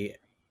anniversary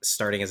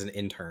starting as an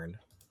intern.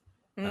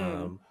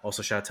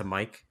 Also shout out to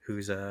Mike,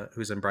 who's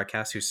in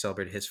broadcast, who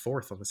celebrated his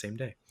 4th on the same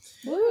day.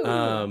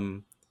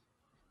 Woo.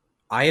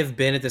 I have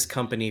been at this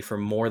company for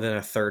more than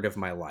a third of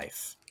my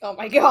life, Oh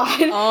my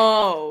god.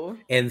 Oh.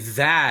 and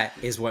that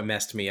is what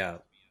messed me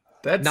up.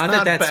 That's Not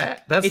not, that that's-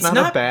 bad. That's it's not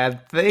not- a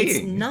bad thing.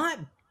 It's not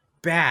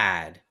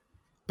bad,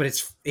 but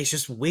it's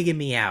just wigging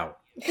me out.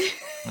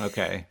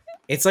 Okay.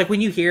 It's like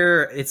when you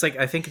hear, it's like,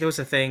 I think there was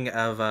a thing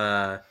of,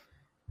 I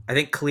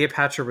think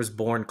Cleopatra was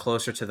born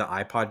closer to the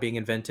iPod being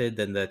invented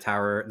than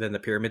the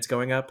pyramids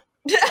going up.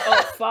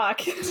 Oh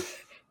fuck.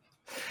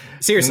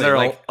 Seriously, Isn't there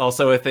like,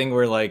 also a thing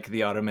where like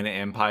the Ottoman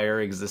Empire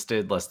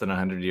existed less than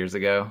 100 years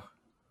ago?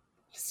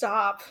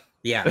 Stop.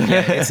 yeah,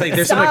 it's like,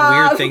 there's some like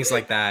weird Stop. things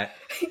like that.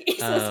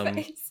 Jesus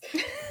face.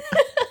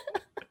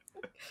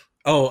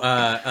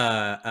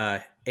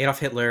 Adolf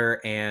Hitler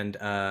and,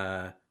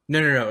 no,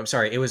 I'm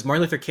sorry. It was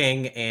Martin Luther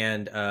King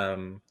and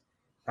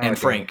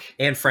Frank.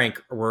 And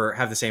Frank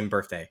have the same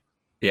birthday.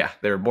 Yeah,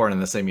 they were born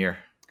in the same year.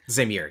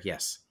 Same year,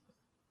 yes.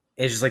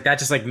 It's just like that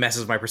just like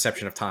messes my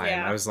perception of time.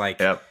 Yeah. I was like,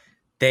 Yep.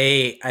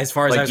 they, as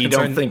far as I Like was you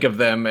concerned, don't think of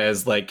them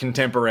as like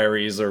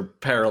contemporaries or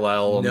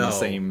parallel in No. the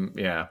same.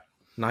 Yeah.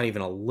 not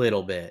even a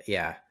little bit.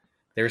 Yeah.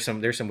 There's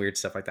some weird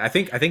stuff like that. I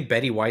think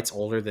Betty White's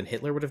older than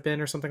Hitler would have been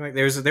or something like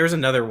that. There was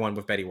another one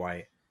with Betty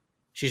White.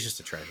 She's just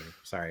a treasure.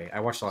 Sorry. I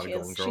watched a lot of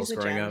Golden Girls she's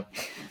a growing gem.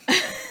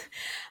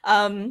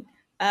 up.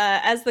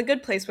 As the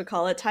Good Place would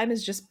call it, time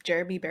is just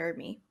Jeremy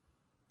Bearimy.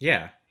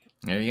 Yeah.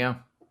 There you go.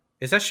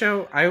 Is that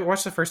show, I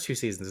watched the first 2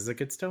 seasons. Is it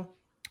good still?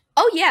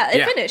 Oh yeah, it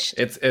Yeah. finished.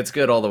 It's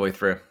good all the way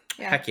through.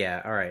 Yeah. Heck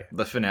yeah. All right.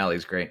 The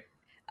finale's great.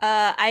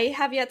 I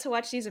have yet to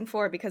watch season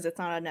 4 because it's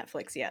not on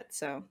Netflix yet.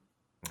 So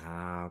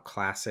Oh,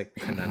 classic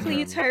conundrum.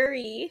 please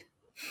hurry.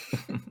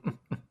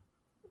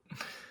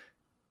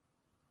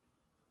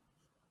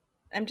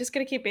 I'm just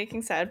gonna keep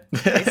making sad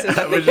faces at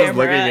I the was just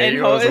looking camera at and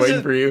you. I was Ho is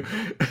waiting for you.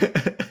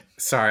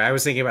 Sorry, I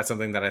was thinking about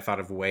something that I thought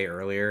of way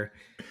earlier.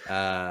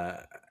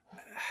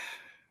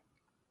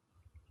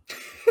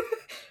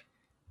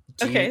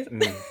 Okay.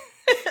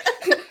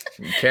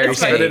 Carrie, Okay.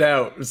 spit it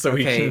out so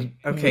we Okay. can.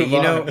 Okay. move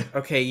You know. on.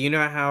 Okay. You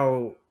know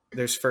how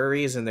there's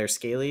furries and there's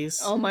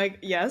scalies. Oh my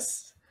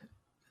yes.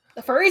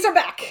 The furries are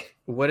back.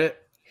 What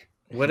about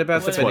the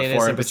What, bananas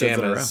 4 in episodes in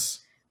a row? pajamas?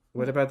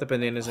 What about the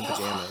bananas in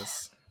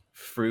pajamas?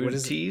 What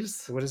is-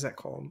 Fruities? What is that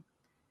called?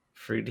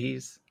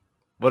 Fruities?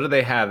 What do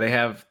they have?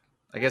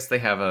 I guess they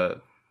have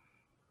a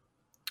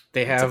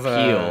They it's have a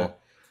peel,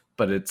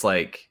 but it's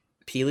like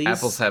Peelys.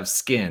 apples have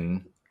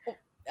skin.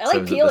 I like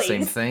so is it the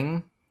same Peelys.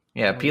 thing?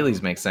 Yeah,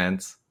 Peelys makes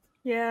sense.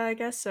 Yeah, I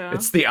guess so.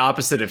 It's the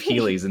opposite of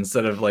Heelys.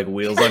 Instead of like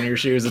wheels on your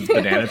shoes, it's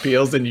banana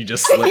peels, and you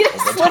just slip You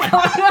all the slip time.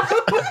 on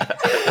them.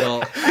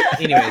 Well,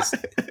 anyways,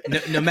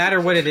 no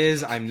matter what it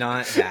is, I'm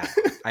not that.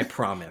 I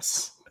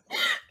promise.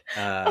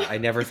 I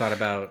never thought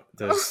about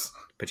those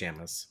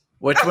pajamas.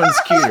 Which one's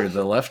cuter,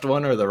 the left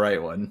one or the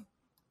right one?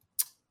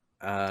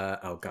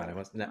 Oh god,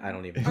 I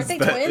don't even. Aren't they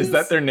Is twins?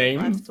 that their name?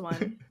 Left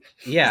one.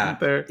 Yeah,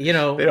 They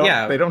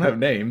they don't have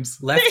names.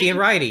 lefty and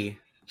righty.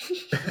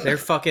 They're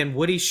fucking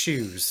Woody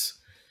shoes.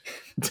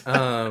 They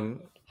have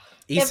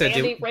Issa,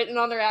 Andy written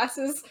on their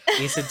asses.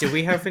 Issa, do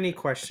we have any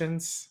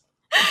questions?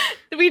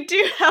 We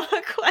do have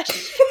a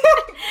question.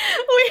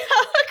 We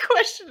have a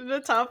question in the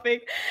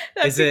topic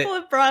that people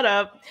have brought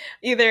up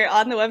either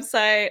on the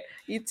website,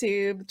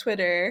 YouTube,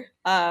 Twitter.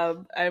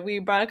 And we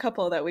brought a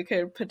couple that we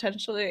could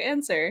potentially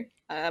answer.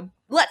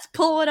 Let's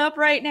pull it up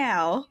right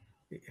now.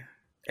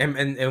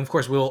 And of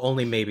course, we will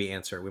only maybe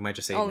answer. We might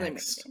just say Only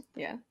next. maybe.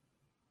 Yeah.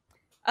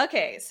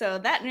 Okay, so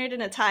that nerd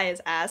in a tie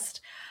is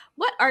asked,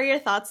 what are your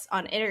thoughts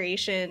on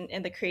iteration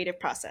in the creative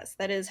process?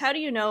 That is, how do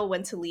you know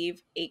when to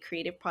leave a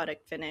creative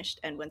product finished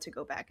and when to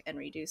go back and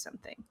redo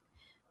something?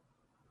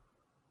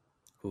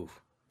 Ooh,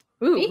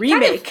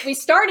 remake. We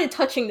started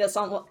touching this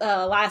on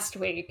last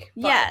week.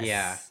 But Yes.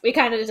 Yeah. we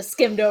kind of just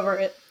skimmed over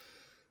it.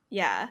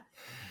 Yeah.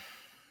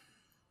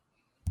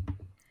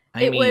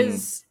 I mean,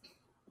 was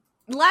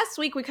last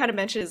week we kind of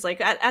mentioned is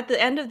like at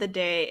the end of the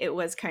day, it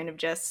was kind of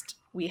just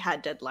we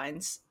had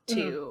deadlines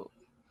to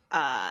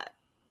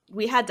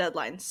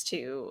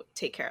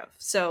take care of.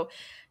 So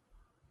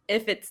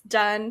if it's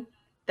done,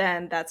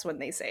 then that's when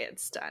they say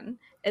it's done.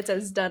 It's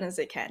as done as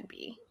it can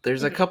be.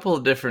 there's a couple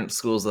of different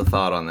schools of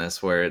thought on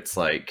this where it's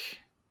like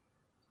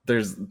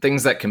there's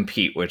things that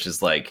compete, which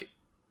is like,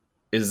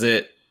 is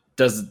it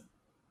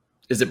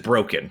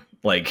broken?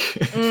 Like,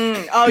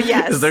 oh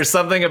yes. is there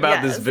something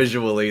about this Yes.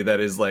 visually that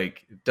is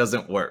like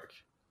doesn't work?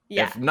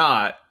 Yeah. If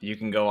not, you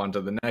can go on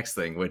to the next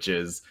thing, which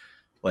is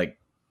like,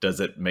 does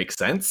it make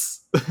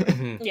sense?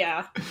 Mhm.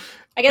 Yeah.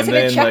 I guess And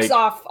if it then, checks like-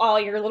 off all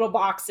your little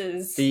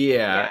boxes.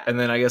 Yeah. And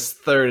then I guess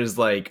third is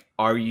like,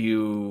 are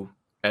you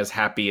as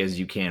happy as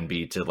you can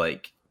be to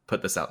like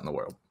put this out in the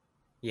world?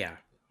 Yeah.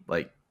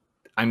 Like,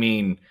 I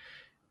mean,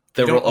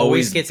 there You will don't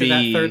always always get to be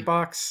that third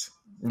box.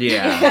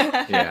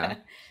 Yeah, yeah.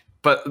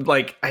 But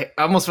like, I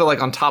almost feel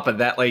like on top of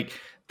that, like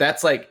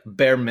that's like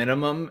bare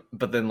minimum.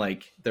 But then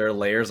like there are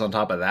layers on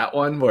top of that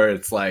one where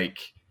it's like,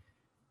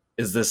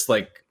 is this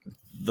like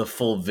the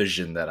full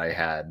vision that I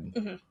had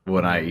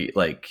when I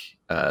like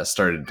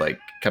started like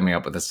coming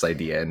up with this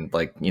idea? And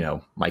like, you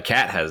know, my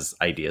cat has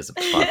ideas of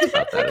thoughts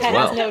about that as Cat has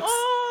well. notes.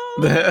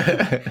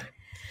 Oh.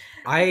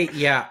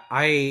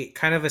 I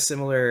kind of a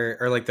similar,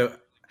 or like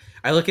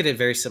I look at it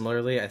very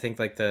similarly. I think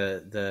like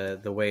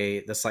the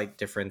way the slight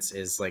difference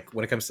is like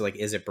when it comes to like,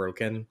 is it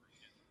broken?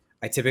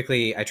 I try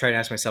to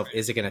ask myself,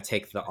 is it going to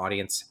take the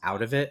audience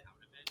out of it?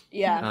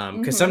 Yeah.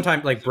 Because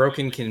sometimes like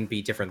broken can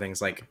be different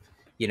things. Like,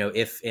 you know,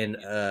 if in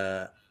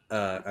a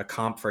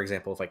comp, for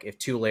example, if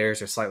two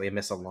layers are slightly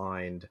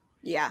misaligned,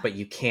 Yeah. but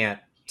you can't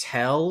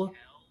tell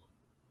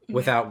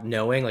without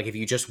knowing, like if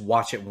you just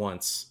watch it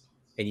once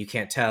and you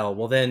can't tell,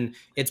 well then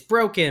it's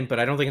broken, but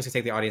I don't think it's gonna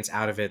take the audience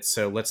out of it,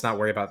 so let's not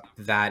worry about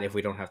that if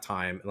we don't have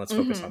time, and let's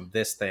focus on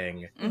this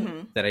thing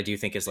that I do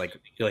think is like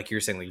you're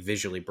saying, like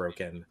visually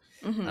broken.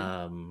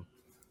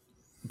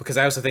 Because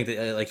I also think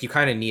that like you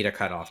kind of need a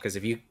cutoff, because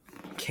if you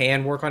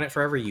can work on it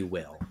forever, you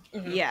will.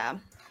 Yeah.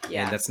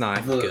 And that's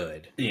not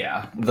good.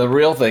 Yeah. The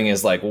real thing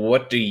is like,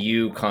 what do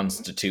you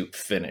constitute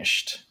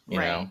finished? You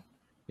know?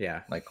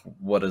 Yeah. Like,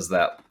 what is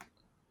that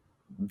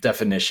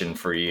definition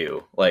for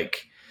you?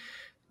 Like,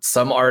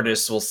 some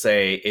artists will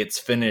say it's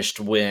finished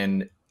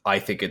when I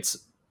think it's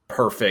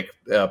perfect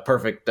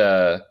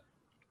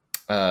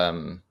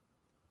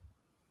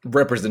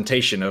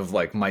representation of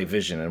like my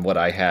vision and what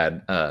I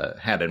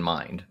had in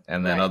mind.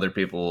 And then other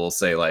people will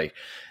say like,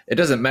 it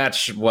doesn't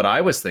match what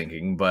I was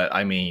thinking, but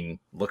I mean,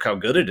 look how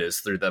good it is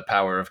through the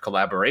power of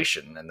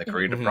collaboration and the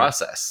creative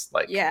process.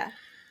 Like,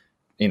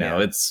 you know,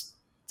 it's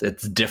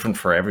different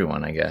for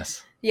everyone, I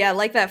guess. Yeah,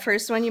 like that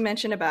first one you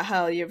mentioned about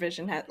how your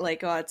vision had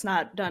like, oh, it's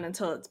not done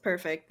until it's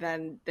perfect.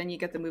 Then you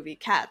get the movie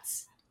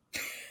Cats.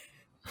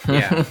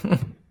 Yeah.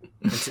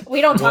 We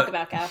don't talk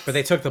about cats. But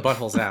they took the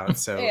buttholes out,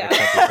 so Yeah. it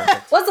can't be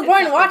perfect. What's the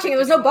point in watching? There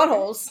was no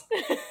buttholes.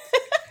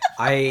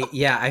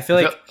 I feel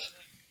like,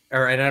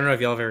 and I don't know if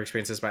y'all have ever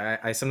experienced this, but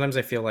I sometimes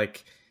I feel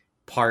like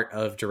part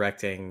of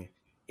directing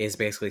is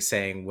basically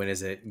saying, when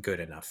is it good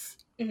enough?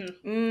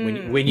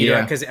 When you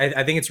because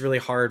I think it's really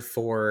hard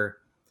for,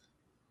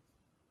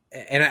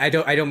 and I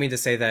don't mean to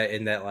say that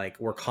in that like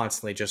we're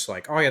constantly just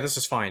like, oh yeah, this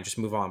is fine, just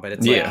move on, but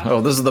it's like,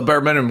 oh, this is the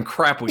bare minimum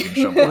crap we can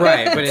show.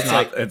 Right, but it's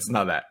like, it's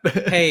not that.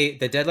 Hey,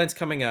 the deadline's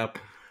coming up.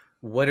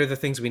 What are the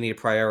things we need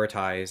to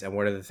prioritize, and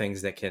what are the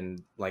things that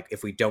can, like,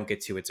 if we don't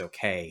get to, it's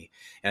okay.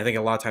 And I think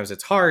a lot of times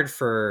it's hard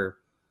for,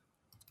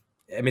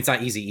 I mean, it's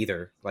not easy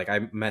either. Like,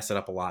 I mess it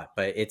up a lot,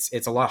 but it's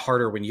a lot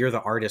harder when you're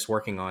the artist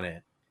working on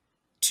it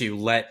to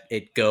let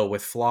it go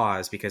with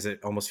flaws, because it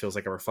almost feels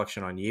like a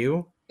reflection on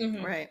you.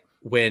 Right.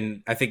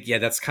 When I think,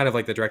 that's kind of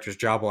like the director's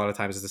job a lot of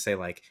times, is to say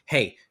like,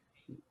 hey,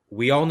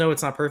 we all know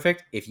it's not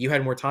perfect. If you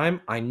had more time,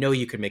 I know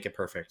you could make it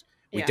perfect.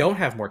 We don't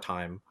have more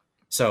time.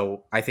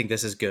 So I think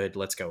this is good.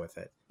 Let's go with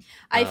it.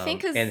 I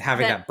think and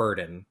having that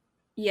burden.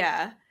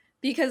 Yeah.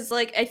 Because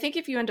like I think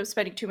if you end up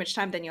spending too much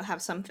time, then you'll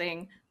have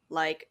something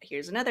like,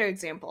 here's another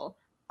example,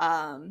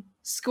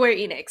 Square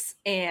Enix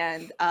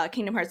and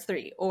Kingdom Hearts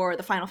 3 or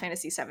the Final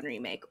Fantasy 7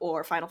 remake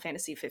or Final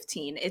Fantasy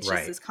 15. It's Right.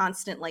 just this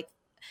constant like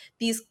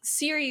these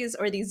series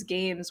or these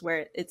games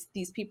where it's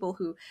these people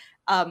who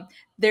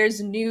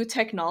there's new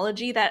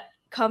technology that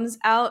comes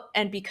out,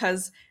 and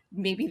because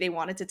maybe they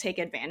wanted to take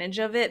advantage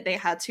of it, they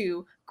had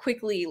to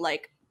quickly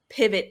like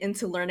pivot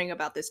into learning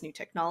about this new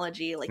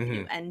technology, like the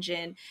new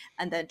engine,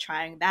 and then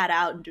trying that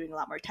out and doing a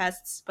lot more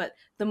tests. But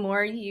the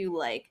more you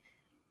like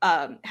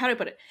how do I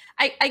put it?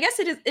 I guess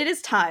it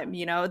is time,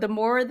 you know, the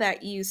more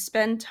that you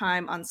spend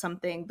time on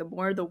something, the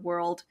more the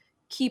world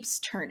keeps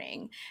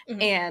turning.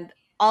 And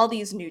all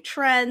these new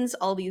trends,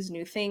 all these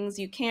new things,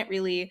 you can't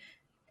really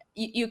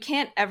you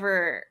can't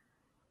ever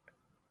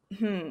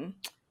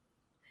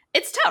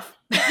it's tough.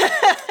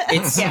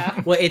 It's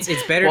well, it's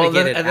better Well, to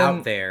get then- it and then-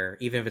 out there,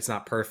 even if it's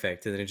not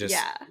perfect, and then just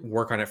Yeah.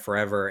 work on it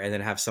forever, and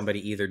then have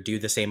somebody either do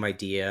the same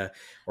idea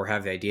or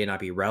have the idea not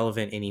be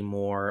relevant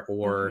anymore,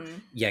 or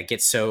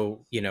get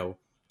so, you know,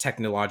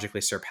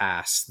 technologically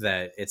surpassed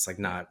that it's like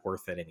not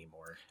worth it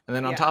anymore. And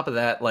then on Yeah. top of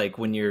that, like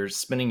when you're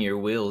spinning your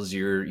wheels,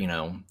 you're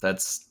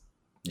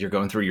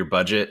going through your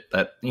budget.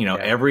 That, you know,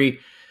 Yeah. every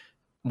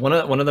one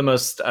of the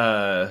most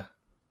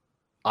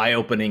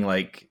eye-opening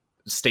like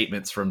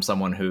statements from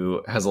someone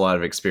who has a lot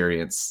of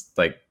experience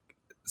like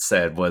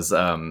said was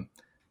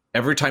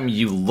every time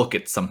you look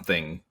at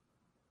something,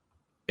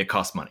 it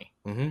costs money.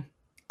 Mm-hmm.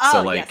 Oh,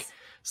 So like yes.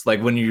 it's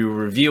like when you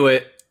review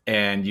it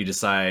and you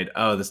decide,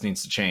 oh, this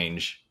needs to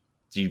change,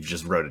 you've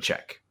just wrote a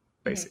check,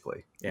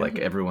 basically. Yeah. Like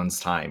everyone's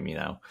time, you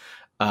know.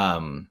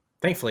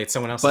 Thankfully, it's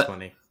someone else's But-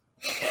 money.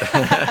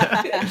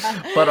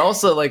 But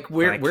also like I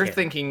we're can't.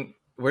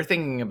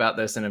 thinking about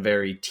this in a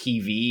very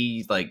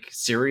TV like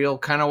serial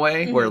kind of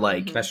way, where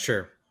like That's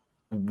true.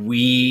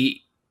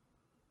 we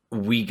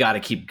got to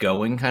keep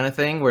going kind of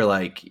thing, where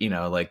like, you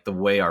know, like the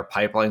way our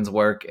pipelines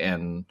work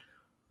and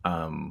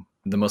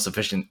the most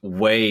efficient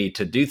way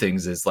to do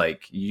things is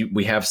like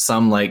we have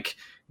some like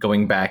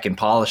going back and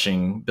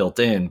polishing built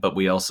in, but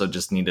we also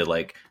just need to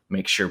like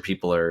make sure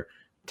people are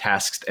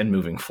tasked and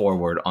moving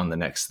forward on the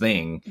next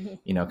thing,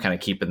 you know, kind of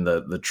keeping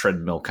the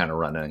treadmill kind of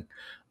running.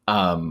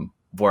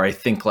 Where I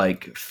think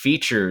like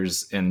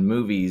features in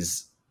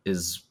movies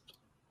is,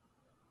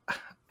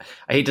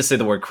 I hate to say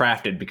the word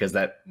crafted because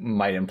that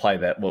might imply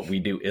that what we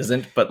do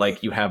isn't, but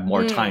like you have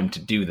more time to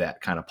do that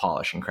kind of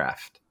polish and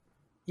craft.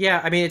 Yeah,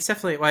 I mean, it's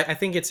definitely. Well, I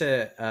think it's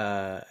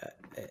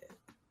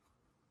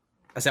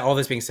I said all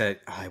this being said,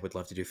 I would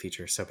love to do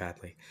features so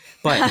badly,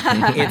 but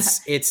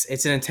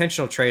it's an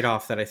intentional trade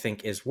off that I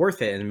think is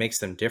worth it and makes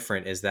them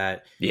different. Is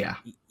that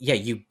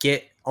you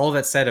get all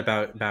that said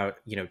about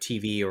you know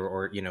TV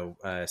or you know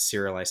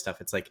serialized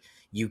stuff. It's like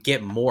you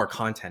get more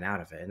content out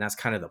of it, and that's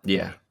kind of the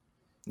point.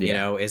 You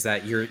know, is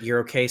that you're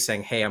okay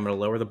saying, hey, I'm going to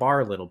lower the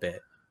bar a little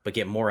bit, but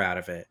get more out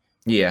of it.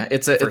 Yeah,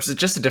 it's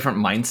just a different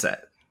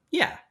mindset.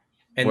 Yeah,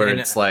 and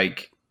it's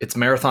like it's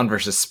marathon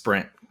versus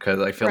sprint,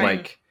 because I feel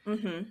like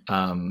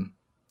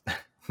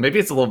maybe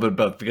it's a little bit of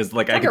both, because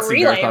like I like could a see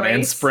relay marathon and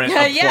race. sprint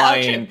Yeah,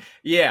 applying. okay.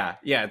 Yeah,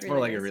 it's more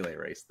Relay like a race. relay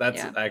race.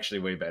 That's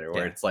actually way better.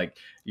 Where Yeah. it's like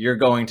you're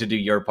going to do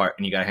your part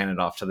and you got to hand it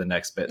off to the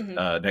next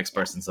next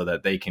person so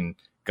that they can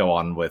go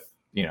on with,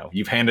 you know,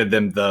 you've handed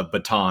them the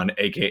baton,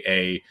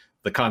 aka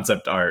the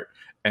concept art,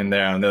 and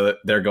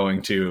they're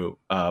going to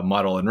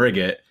model and rig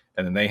it,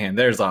 and then they hand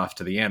theirs off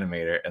to the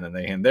animator, and then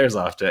they hand theirs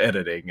off to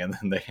editing, and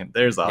then they hand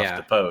theirs off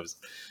to pose.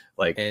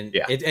 Like, and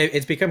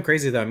it's become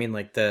crazy though. I mean,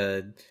 like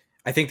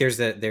I think there's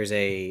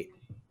a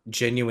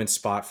genuine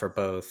spot for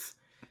both,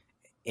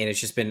 and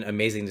it's just been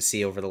amazing to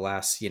see over the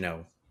last, you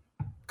know,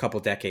 couple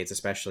decades,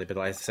 especially, but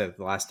like I said,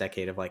 the last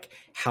decade of like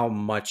how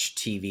much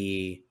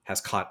TV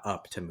has caught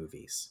up to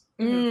movies.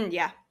 In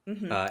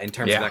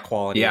terms of that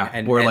quality.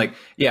 And we're like,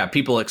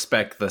 people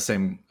expect the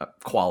same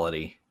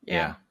quality.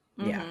 Yeah.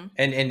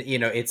 And you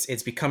know,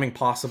 it's becoming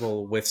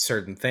possible with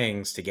certain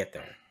things to get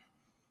there,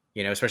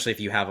 you know, especially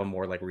if you have a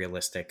more like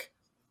realistic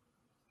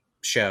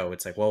show.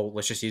 It's like, well,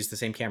 let's just use the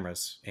same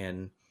cameras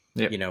and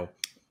you know,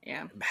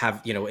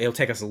 have, you know, it'll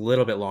take us a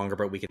little bit longer,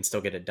 but we can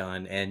still get it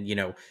done. And you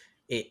know,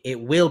 it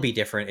will be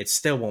different. It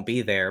still won't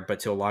be there, but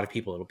to a lot of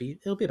people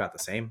it'll be about the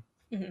same.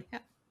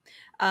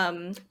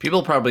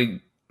 People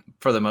probably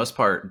for the most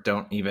part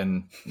don't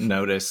even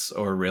notice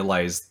or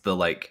realize the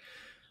like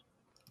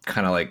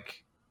kind of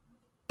like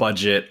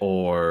budget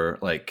or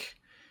like,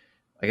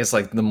 I guess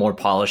like the more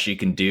polish you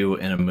can do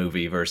in a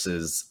movie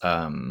versus a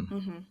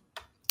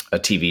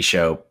TV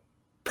show,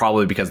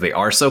 probably because they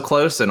are so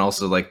close, and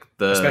also like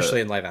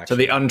especially in live action. So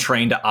the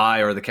untrained eye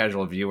or the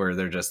casual viewer,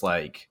 they're just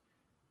like,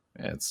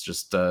 it's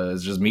just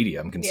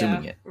media. I'm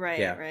consuming it.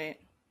 Right.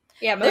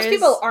 Yeah, most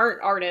people aren't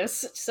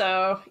artists,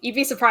 so you'd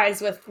be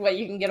surprised with what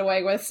you can get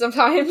away with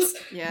sometimes.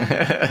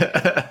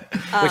 Yeah.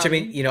 Which I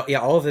mean, you know,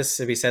 all of this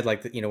to be said,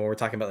 like, you know, when we're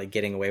talking about like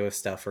getting away with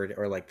stuff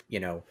or like, you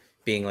know,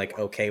 being like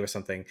okay with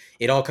something,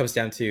 it all comes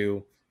down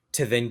to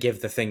then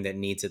give the thing that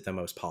needs it the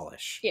most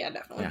polish. Yeah,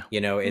 definitely.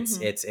 You know,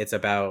 it's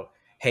about,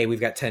 hey,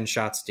 we've got 10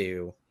 shots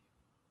due.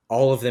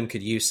 all of them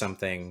could use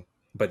something,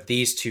 but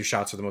these 2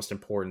 shots are the most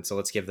important, so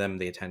let's give them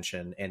the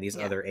attention, and these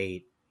other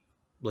 8,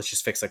 let's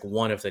just fix like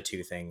one of the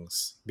 2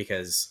 things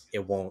because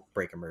it won't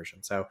break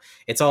immersion. So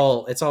it's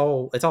all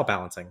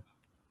balancing.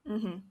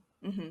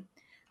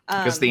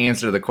 Because the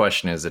answer to the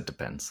question is it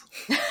depends.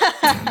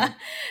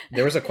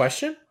 There was a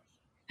question.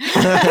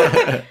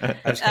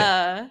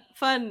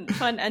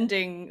 Fun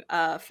ending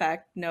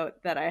fact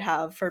note that I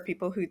have for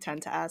people who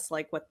tend to ask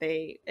like what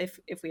they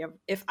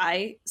if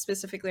I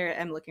specifically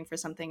am looking for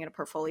something in a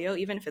portfolio,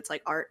 even if it's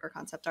like art or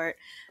concept art.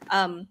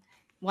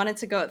 Wanted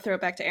to throw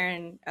it back to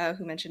Erin,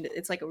 who mentioned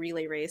it's like a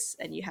relay race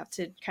and you have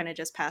to kind of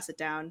just pass it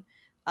down,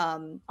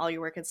 all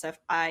your work and stuff.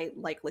 I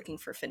like looking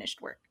for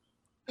finished work.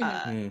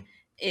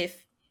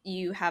 If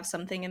you have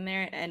something in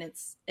there and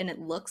it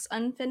looks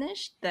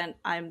unfinished, then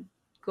I'm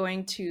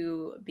going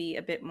to be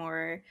a bit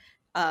more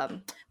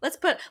let's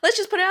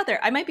just put it out there.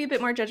 I might be a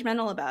bit more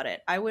judgmental about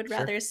it. I would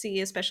rather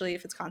see, especially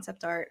if it's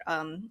concept art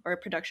or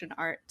production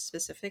art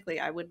specifically,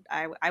 I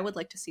would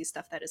like to see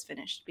stuff that is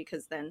finished,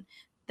 because then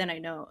I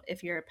know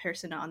if you're a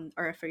person on,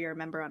 or if you're a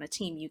member on a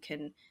team, you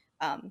can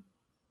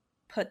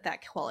put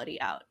that quality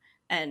out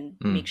and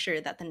make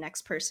sure that the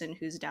next person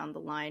who's down the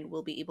line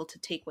will be able to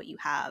take what you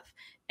have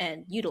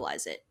and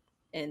utilize it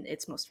in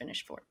its most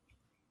finished form.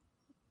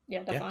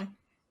 Yeah, definitely.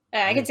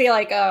 I can see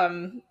like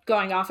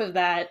going off of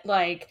that,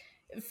 like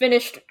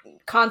finished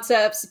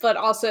concepts, but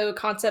also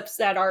concepts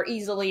that are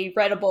easily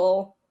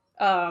readable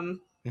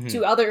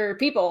to other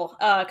people,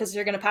 because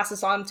you're going to pass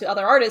this on to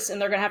other artists and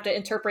they're going to have to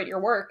interpret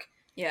your work.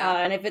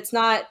 And if it's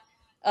not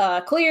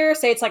clear,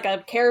 say it's like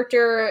a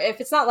character, if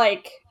it's not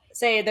like,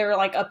 say they're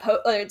like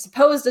it's a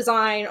pose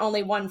design,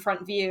 only one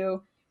front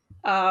view,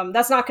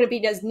 that's not going to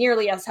be as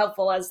nearly as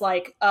helpful as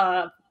like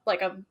a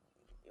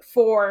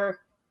 4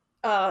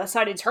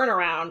 sided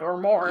turnaround or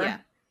more,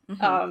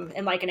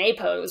 in like an A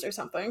pose or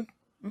something.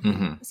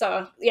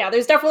 So yeah,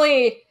 there's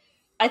definitely,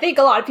 I think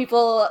a lot of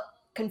people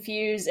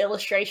confuse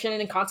illustration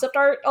and concept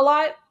art a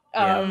lot.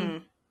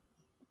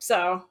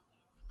 So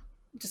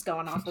just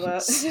going off of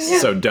that.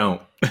 So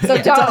don't. So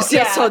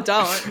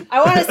don't.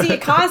 I want to see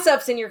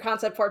concepts in your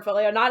concept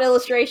portfolio, not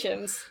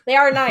illustrations. They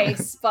are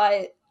nice,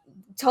 but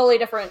totally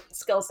different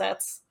skill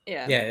sets.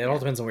 Yeah, it all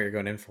depends on what you're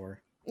going in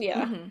for.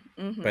 Yeah.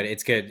 But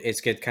it's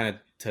good kind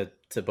of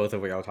to both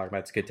of what y'all talking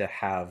about. It's good to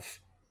have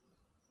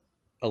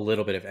a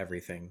little bit of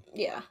everything.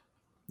 Yeah.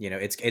 You know,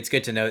 it's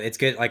good to know. It's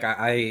good. Like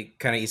I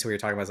kind of, Yssa, what you're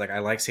talking about is like, I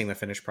like seeing the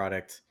finished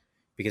product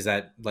because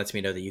that lets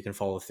me know that you can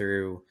follow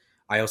through.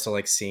 I also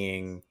like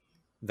seeing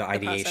the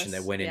ideation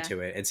that went into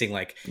it and seeing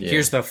like,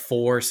 here's the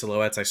 4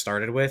 silhouettes I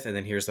started with, and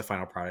then here's the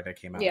final product I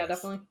came out with. Yeah,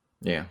 definitely.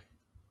 Yeah.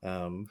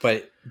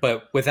 But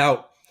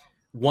without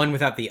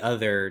the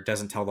other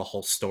doesn't tell the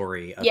whole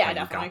story of how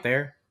you got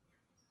there.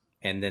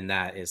 And then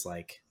that is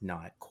like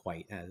not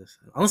quite as,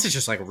 unless it's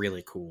just like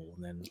really cool.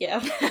 And then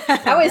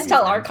I always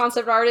tell our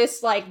concept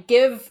artists, like,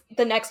 give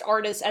the next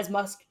artist as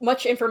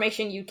much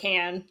information you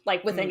can,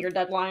 like within your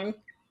deadline.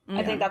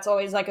 I think that's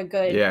always like a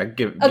good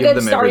give good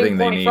them starting everything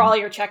they point need for all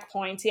your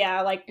checkpoints.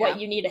 Yeah, like what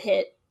you need to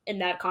hit in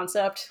that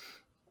concept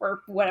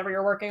or whatever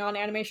you're working on,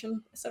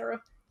 animation,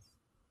 etc.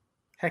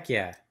 Heck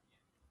yeah,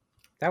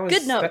 that was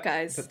good note,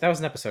 guys. That was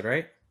an episode,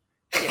 right?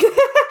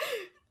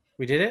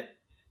 We did it.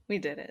 We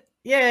did it.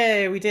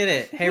 Yay, we did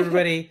it. Hey,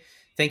 everybody.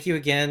 Thank you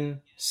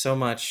again so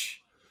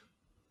much.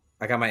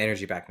 I got my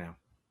energy back now.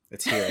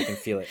 It's here. I can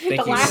feel it.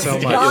 Thank you so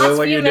much. You look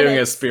like you're doing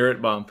a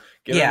spirit bomb.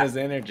 Give him his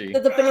energy.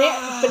 The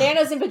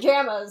bananas and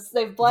pajamas.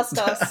 They've blessed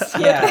us.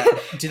 Yeah.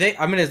 Do they?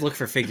 I'm going to look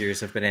for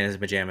figures of bananas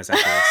and pajamas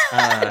after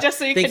this. Just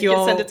so you can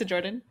send it to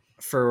Jordan?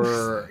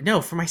 For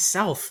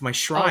myself, my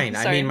shrine.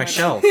 My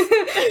shelf.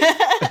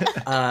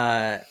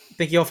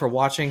 Thank you all for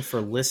watching,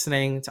 for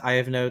listening to I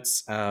Have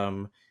Notes.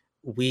 I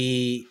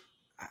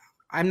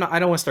don't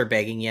want to start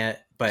begging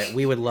yet, but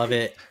we would love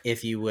it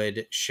if you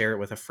would share it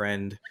with a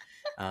friend.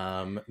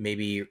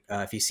 Maybe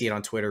if you see it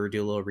on Twitter,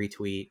 do a little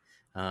retweet.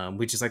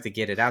 We just like to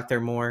get it out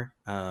there more.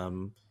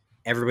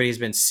 Everybody's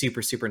been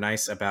super, super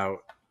nice about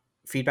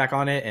feedback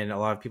on it, and a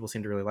lot of people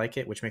seem to really like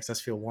it, which makes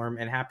us feel warm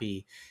and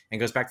happy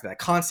and goes back to that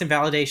constant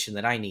validation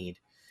that I need.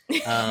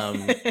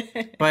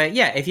 But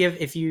yeah, if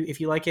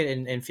you like it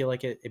and feel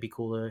like it'd be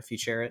cool if you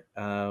share it.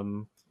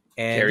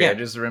 And Kerry, I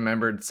just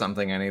remembered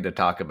something I need to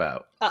talk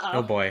about.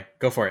 Oh boy,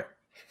 go for it.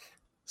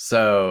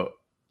 So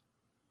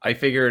I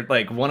figured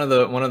like one of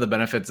the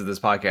benefits of this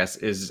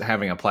podcast is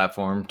having a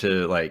platform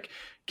to like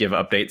give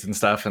updates and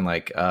stuff, and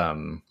like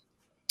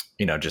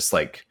just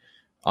like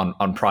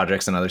on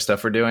projects and other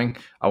stuff we're doing.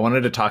 I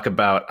wanted to talk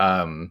about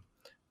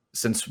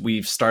since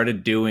we've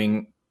started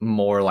doing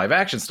more live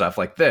action stuff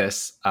like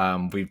this,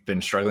 we've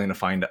been struggling to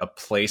find a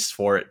place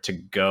for it to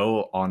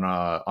go on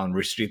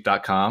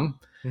roosterteeth.com.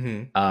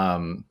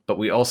 But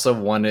we also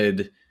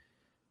wanted,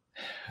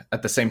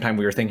 at the same time,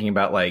 we were thinking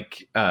about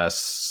like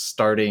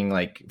starting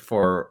like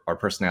for our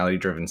personality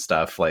driven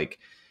stuff, like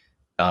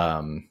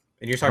and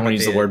you're talking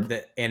about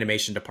the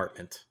animation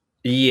department.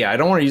 Yeah, I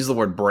don't want to use the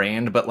word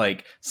brand, but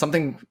like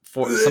something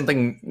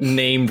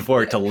named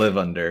for it to live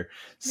under.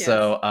 Yes.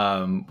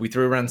 So we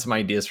threw around some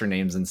ideas for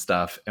names and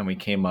stuff, and we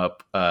came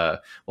up.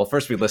 Well,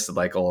 first we listed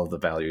like all of the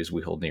values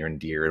we hold near and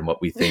dear and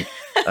what we think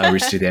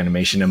Reach to the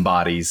Animation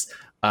embodies.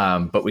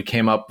 But we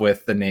came up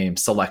with the name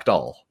Select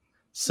All.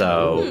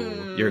 So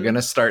you're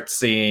gonna start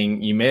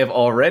seeing. You may have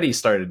already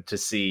started to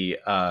see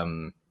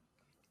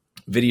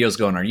videos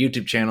go on our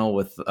YouTube channel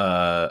with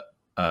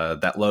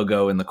that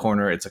logo in the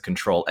corner. It's a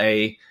Control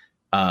A.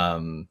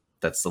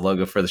 That's the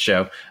logo for the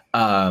show.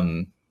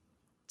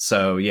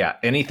 So yeah,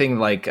 anything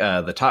like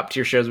the top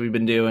tier shows we've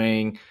been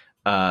doing,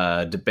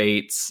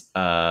 debates,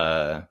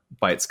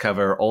 Bites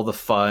cover, all the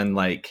fun,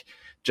 like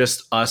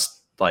just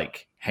us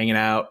like hanging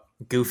out,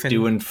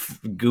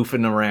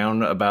 goofing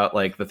around about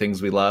like the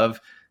things we love.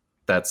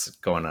 That's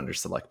going under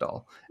Select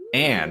All.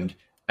 And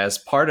as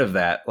part of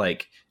that,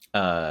 like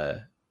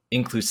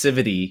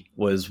inclusivity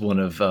was one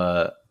of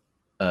the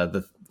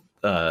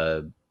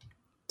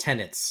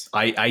tenets,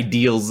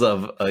 ideals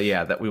of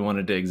that we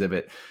wanted to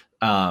exhibit.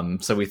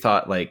 So we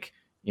thought like,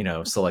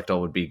 Select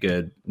All would be a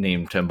good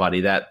name to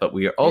embody that, but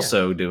we are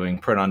also doing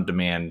print on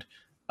demand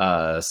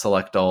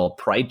Select All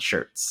Pride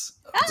shirts.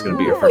 It's going to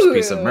be your first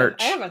piece of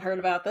merch. I haven't heard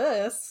about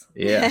this.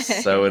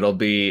 Yes, so it'll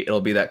be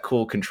that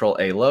cool Control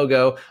A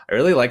logo. I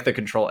really like the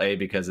Control A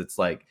because it's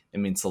like it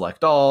means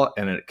select all,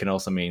 and it can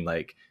also mean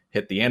like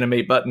hit the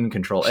animate button,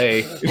 Control A.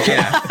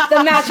 Yeah,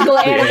 the magical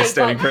animate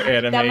standing button for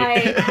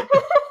animate.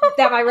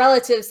 that my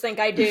relatives think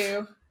I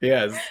do.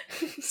 Yes.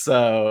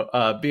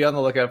 So be on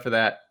the lookout for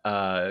that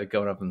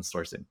going up in the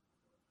store soon.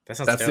 That's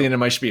dope. The end of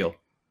my spiel.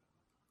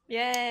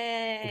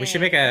 Yay! We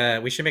should make a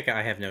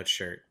I Have Notes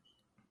shirt.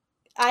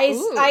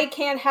 I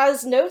can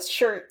has notes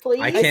shirt,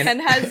 please. I Can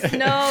has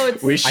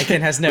notes. I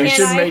can has notes. We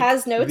should make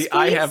has notes, the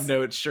I please? Have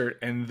Notes shirt,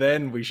 and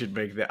then we should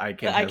make the I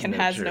Can, I can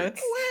has shirt.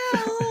 notes.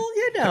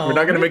 Well, We're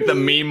not going to make the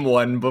meme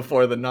one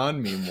before the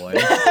non-meme one.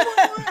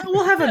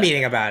 We'll have a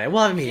meeting about it.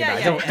 Don't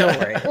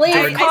worry.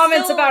 Leave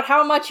comments still- about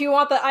how much you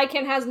want the I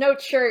can has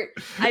notes shirt.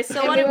 I still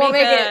and want we to will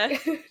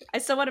make it. I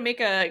still want to make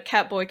a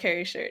Catboy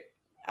Kerry shirt.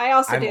 I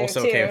also I'm do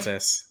also too. okay with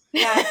this.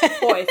 Cat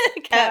boys.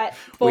 Cat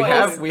We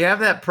boys. have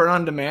that print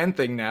on demand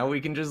thing now. We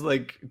can just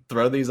like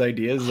throw these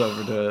ideas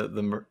over to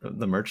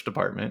the merch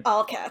department.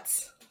 All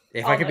cats.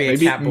 If I could be a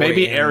Maybe cat boy,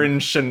 maybe Erin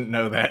shouldn't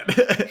know that.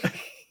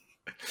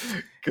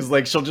 Because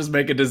like she'll just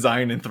make a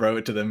design and throw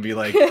it to them and be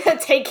like,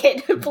 Take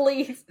it,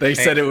 please. they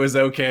said it was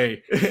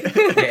okay.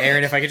 Yeah,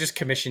 Erin, if I could just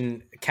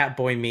commission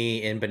Catboy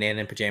me in banana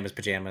and pajamas,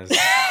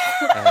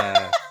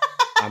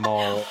 I'm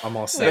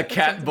all set. The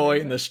cat boy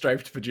in the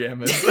striped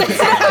pajamas.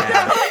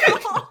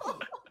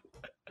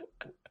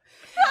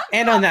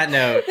 And on that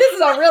note, This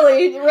is a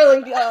really,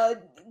 really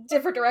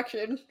different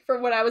direction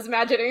from what I was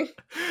imagining.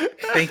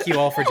 thank you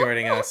all for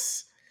joining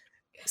us.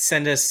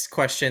 Send us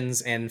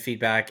questions and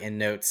feedback and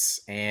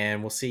notes,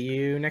 and we'll see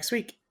you next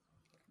week.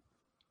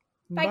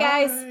 Bye,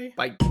 guys.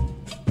 Bye.